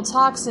heavy metal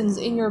toxins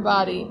in your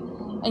body,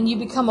 and you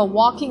become a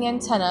walking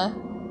antenna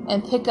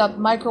and pick up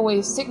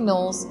microwave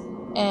signals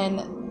and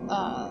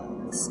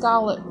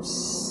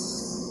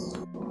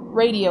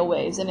radio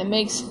waves, and it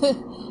makes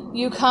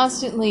you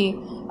constantly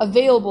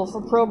available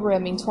for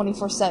programming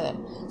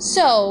 24/7.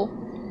 So,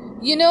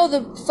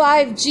 the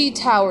 5G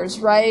towers,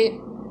 right?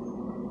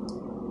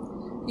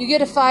 You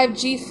get a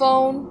 5G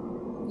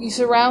phone, you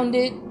surround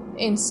it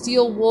in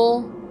steel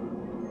wool,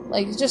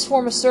 like just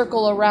form a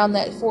circle around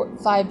that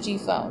 5G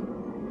phone,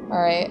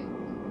 alright?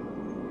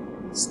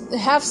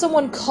 Have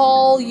someone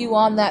call you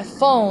on that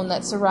phone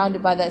that's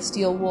surrounded by that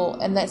steel wool,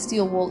 and that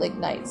steel wool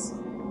ignites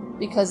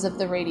because of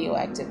the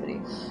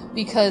radioactivity,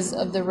 because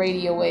of the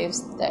radio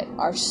waves that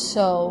are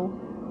so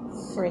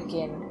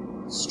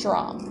freaking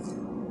strong.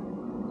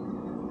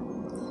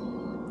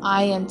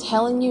 I am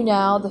telling you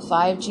now, the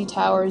 5G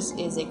towers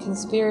is a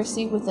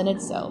conspiracy within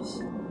itself.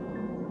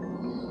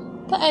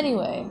 But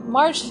anyway,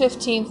 March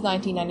 15th,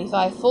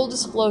 1995, full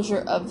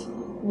disclosure of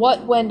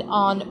what went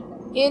on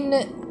in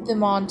the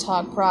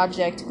Montauk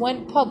Project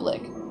went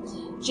public.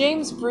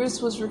 James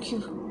Bruce was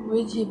recruited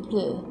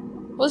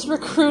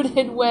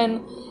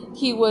when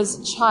he was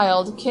a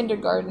child,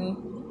 kindergarten.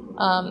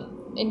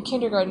 In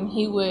kindergarten,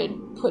 he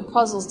would put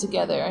puzzles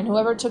together, and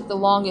whoever took the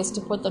longest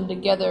to put them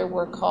together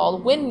were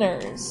called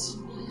winners.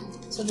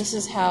 So this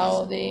is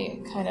how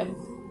they kind of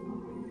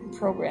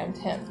programmed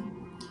him.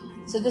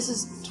 So this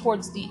is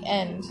towards the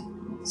end.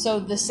 So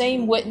the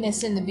same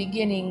witness in the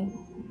beginning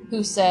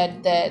who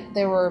said that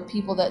there were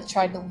people that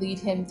tried to lead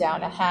him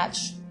down a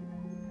hatch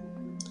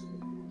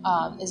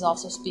is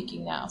also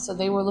speaking now. So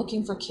they were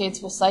looking for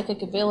kids with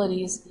psychic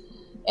abilities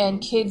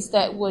and kids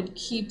that would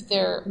keep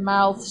their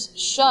mouths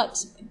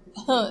shut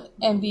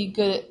and be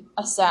good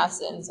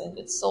assassins and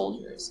good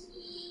soldiers.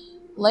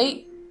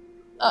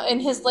 In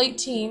his late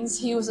teens,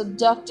 he was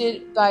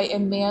abducted by a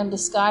man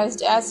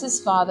disguised as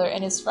his father,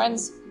 and his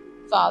friend's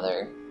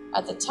father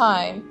at the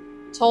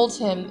time told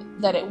him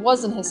that it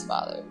wasn't his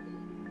father.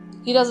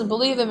 He doesn't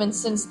believe him, and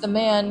since the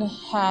man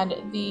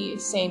had the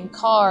same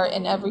car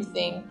and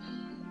everything,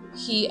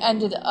 he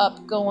ended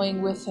up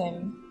going with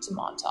him to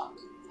Montauk.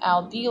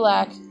 Al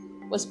Bielak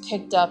was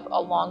picked up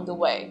along the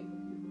way.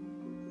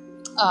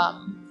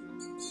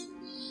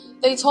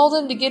 They told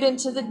him to get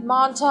into the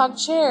Montauk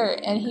chair,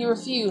 and he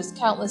refused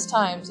countless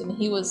times, and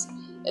he was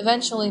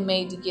eventually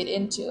made to get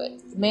into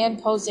it. The man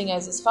posing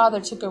as his father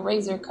took a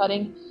razor,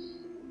 cutting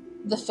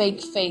the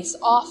fake face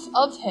off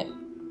of him,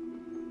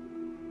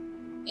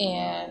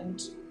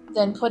 and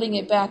then putting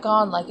it back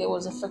on like it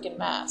was a freaking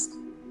mask.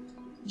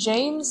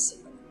 James,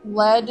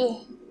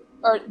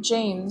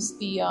 James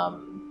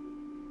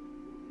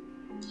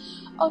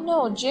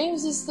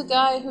is the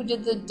guy who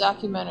did the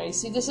documentary.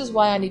 See, this is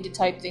why I need to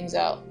type things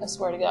out, I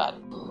swear to God.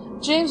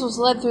 James was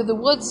led through the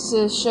woods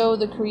to show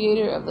the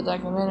creator of the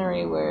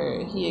documentary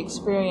where he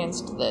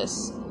experienced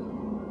this.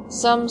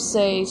 Some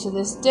say to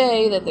this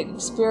day that the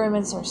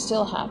experiments are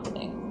still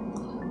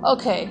happening.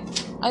 Okay,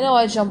 I know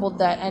I jumbled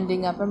that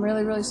ending up. I'm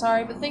really, really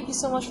sorry, but thank you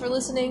so much for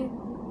listening.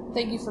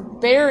 Thank you for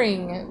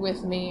bearing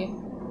with me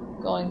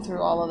going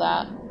through all of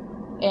that.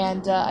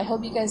 And I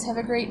hope you guys have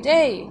a great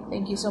day.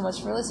 Thank you so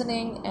much for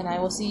listening, and I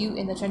will see you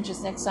in the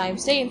trenches next time.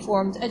 Stay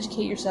informed,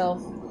 educate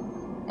yourself,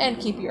 and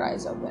keep your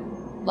eyes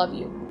open. Love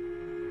you.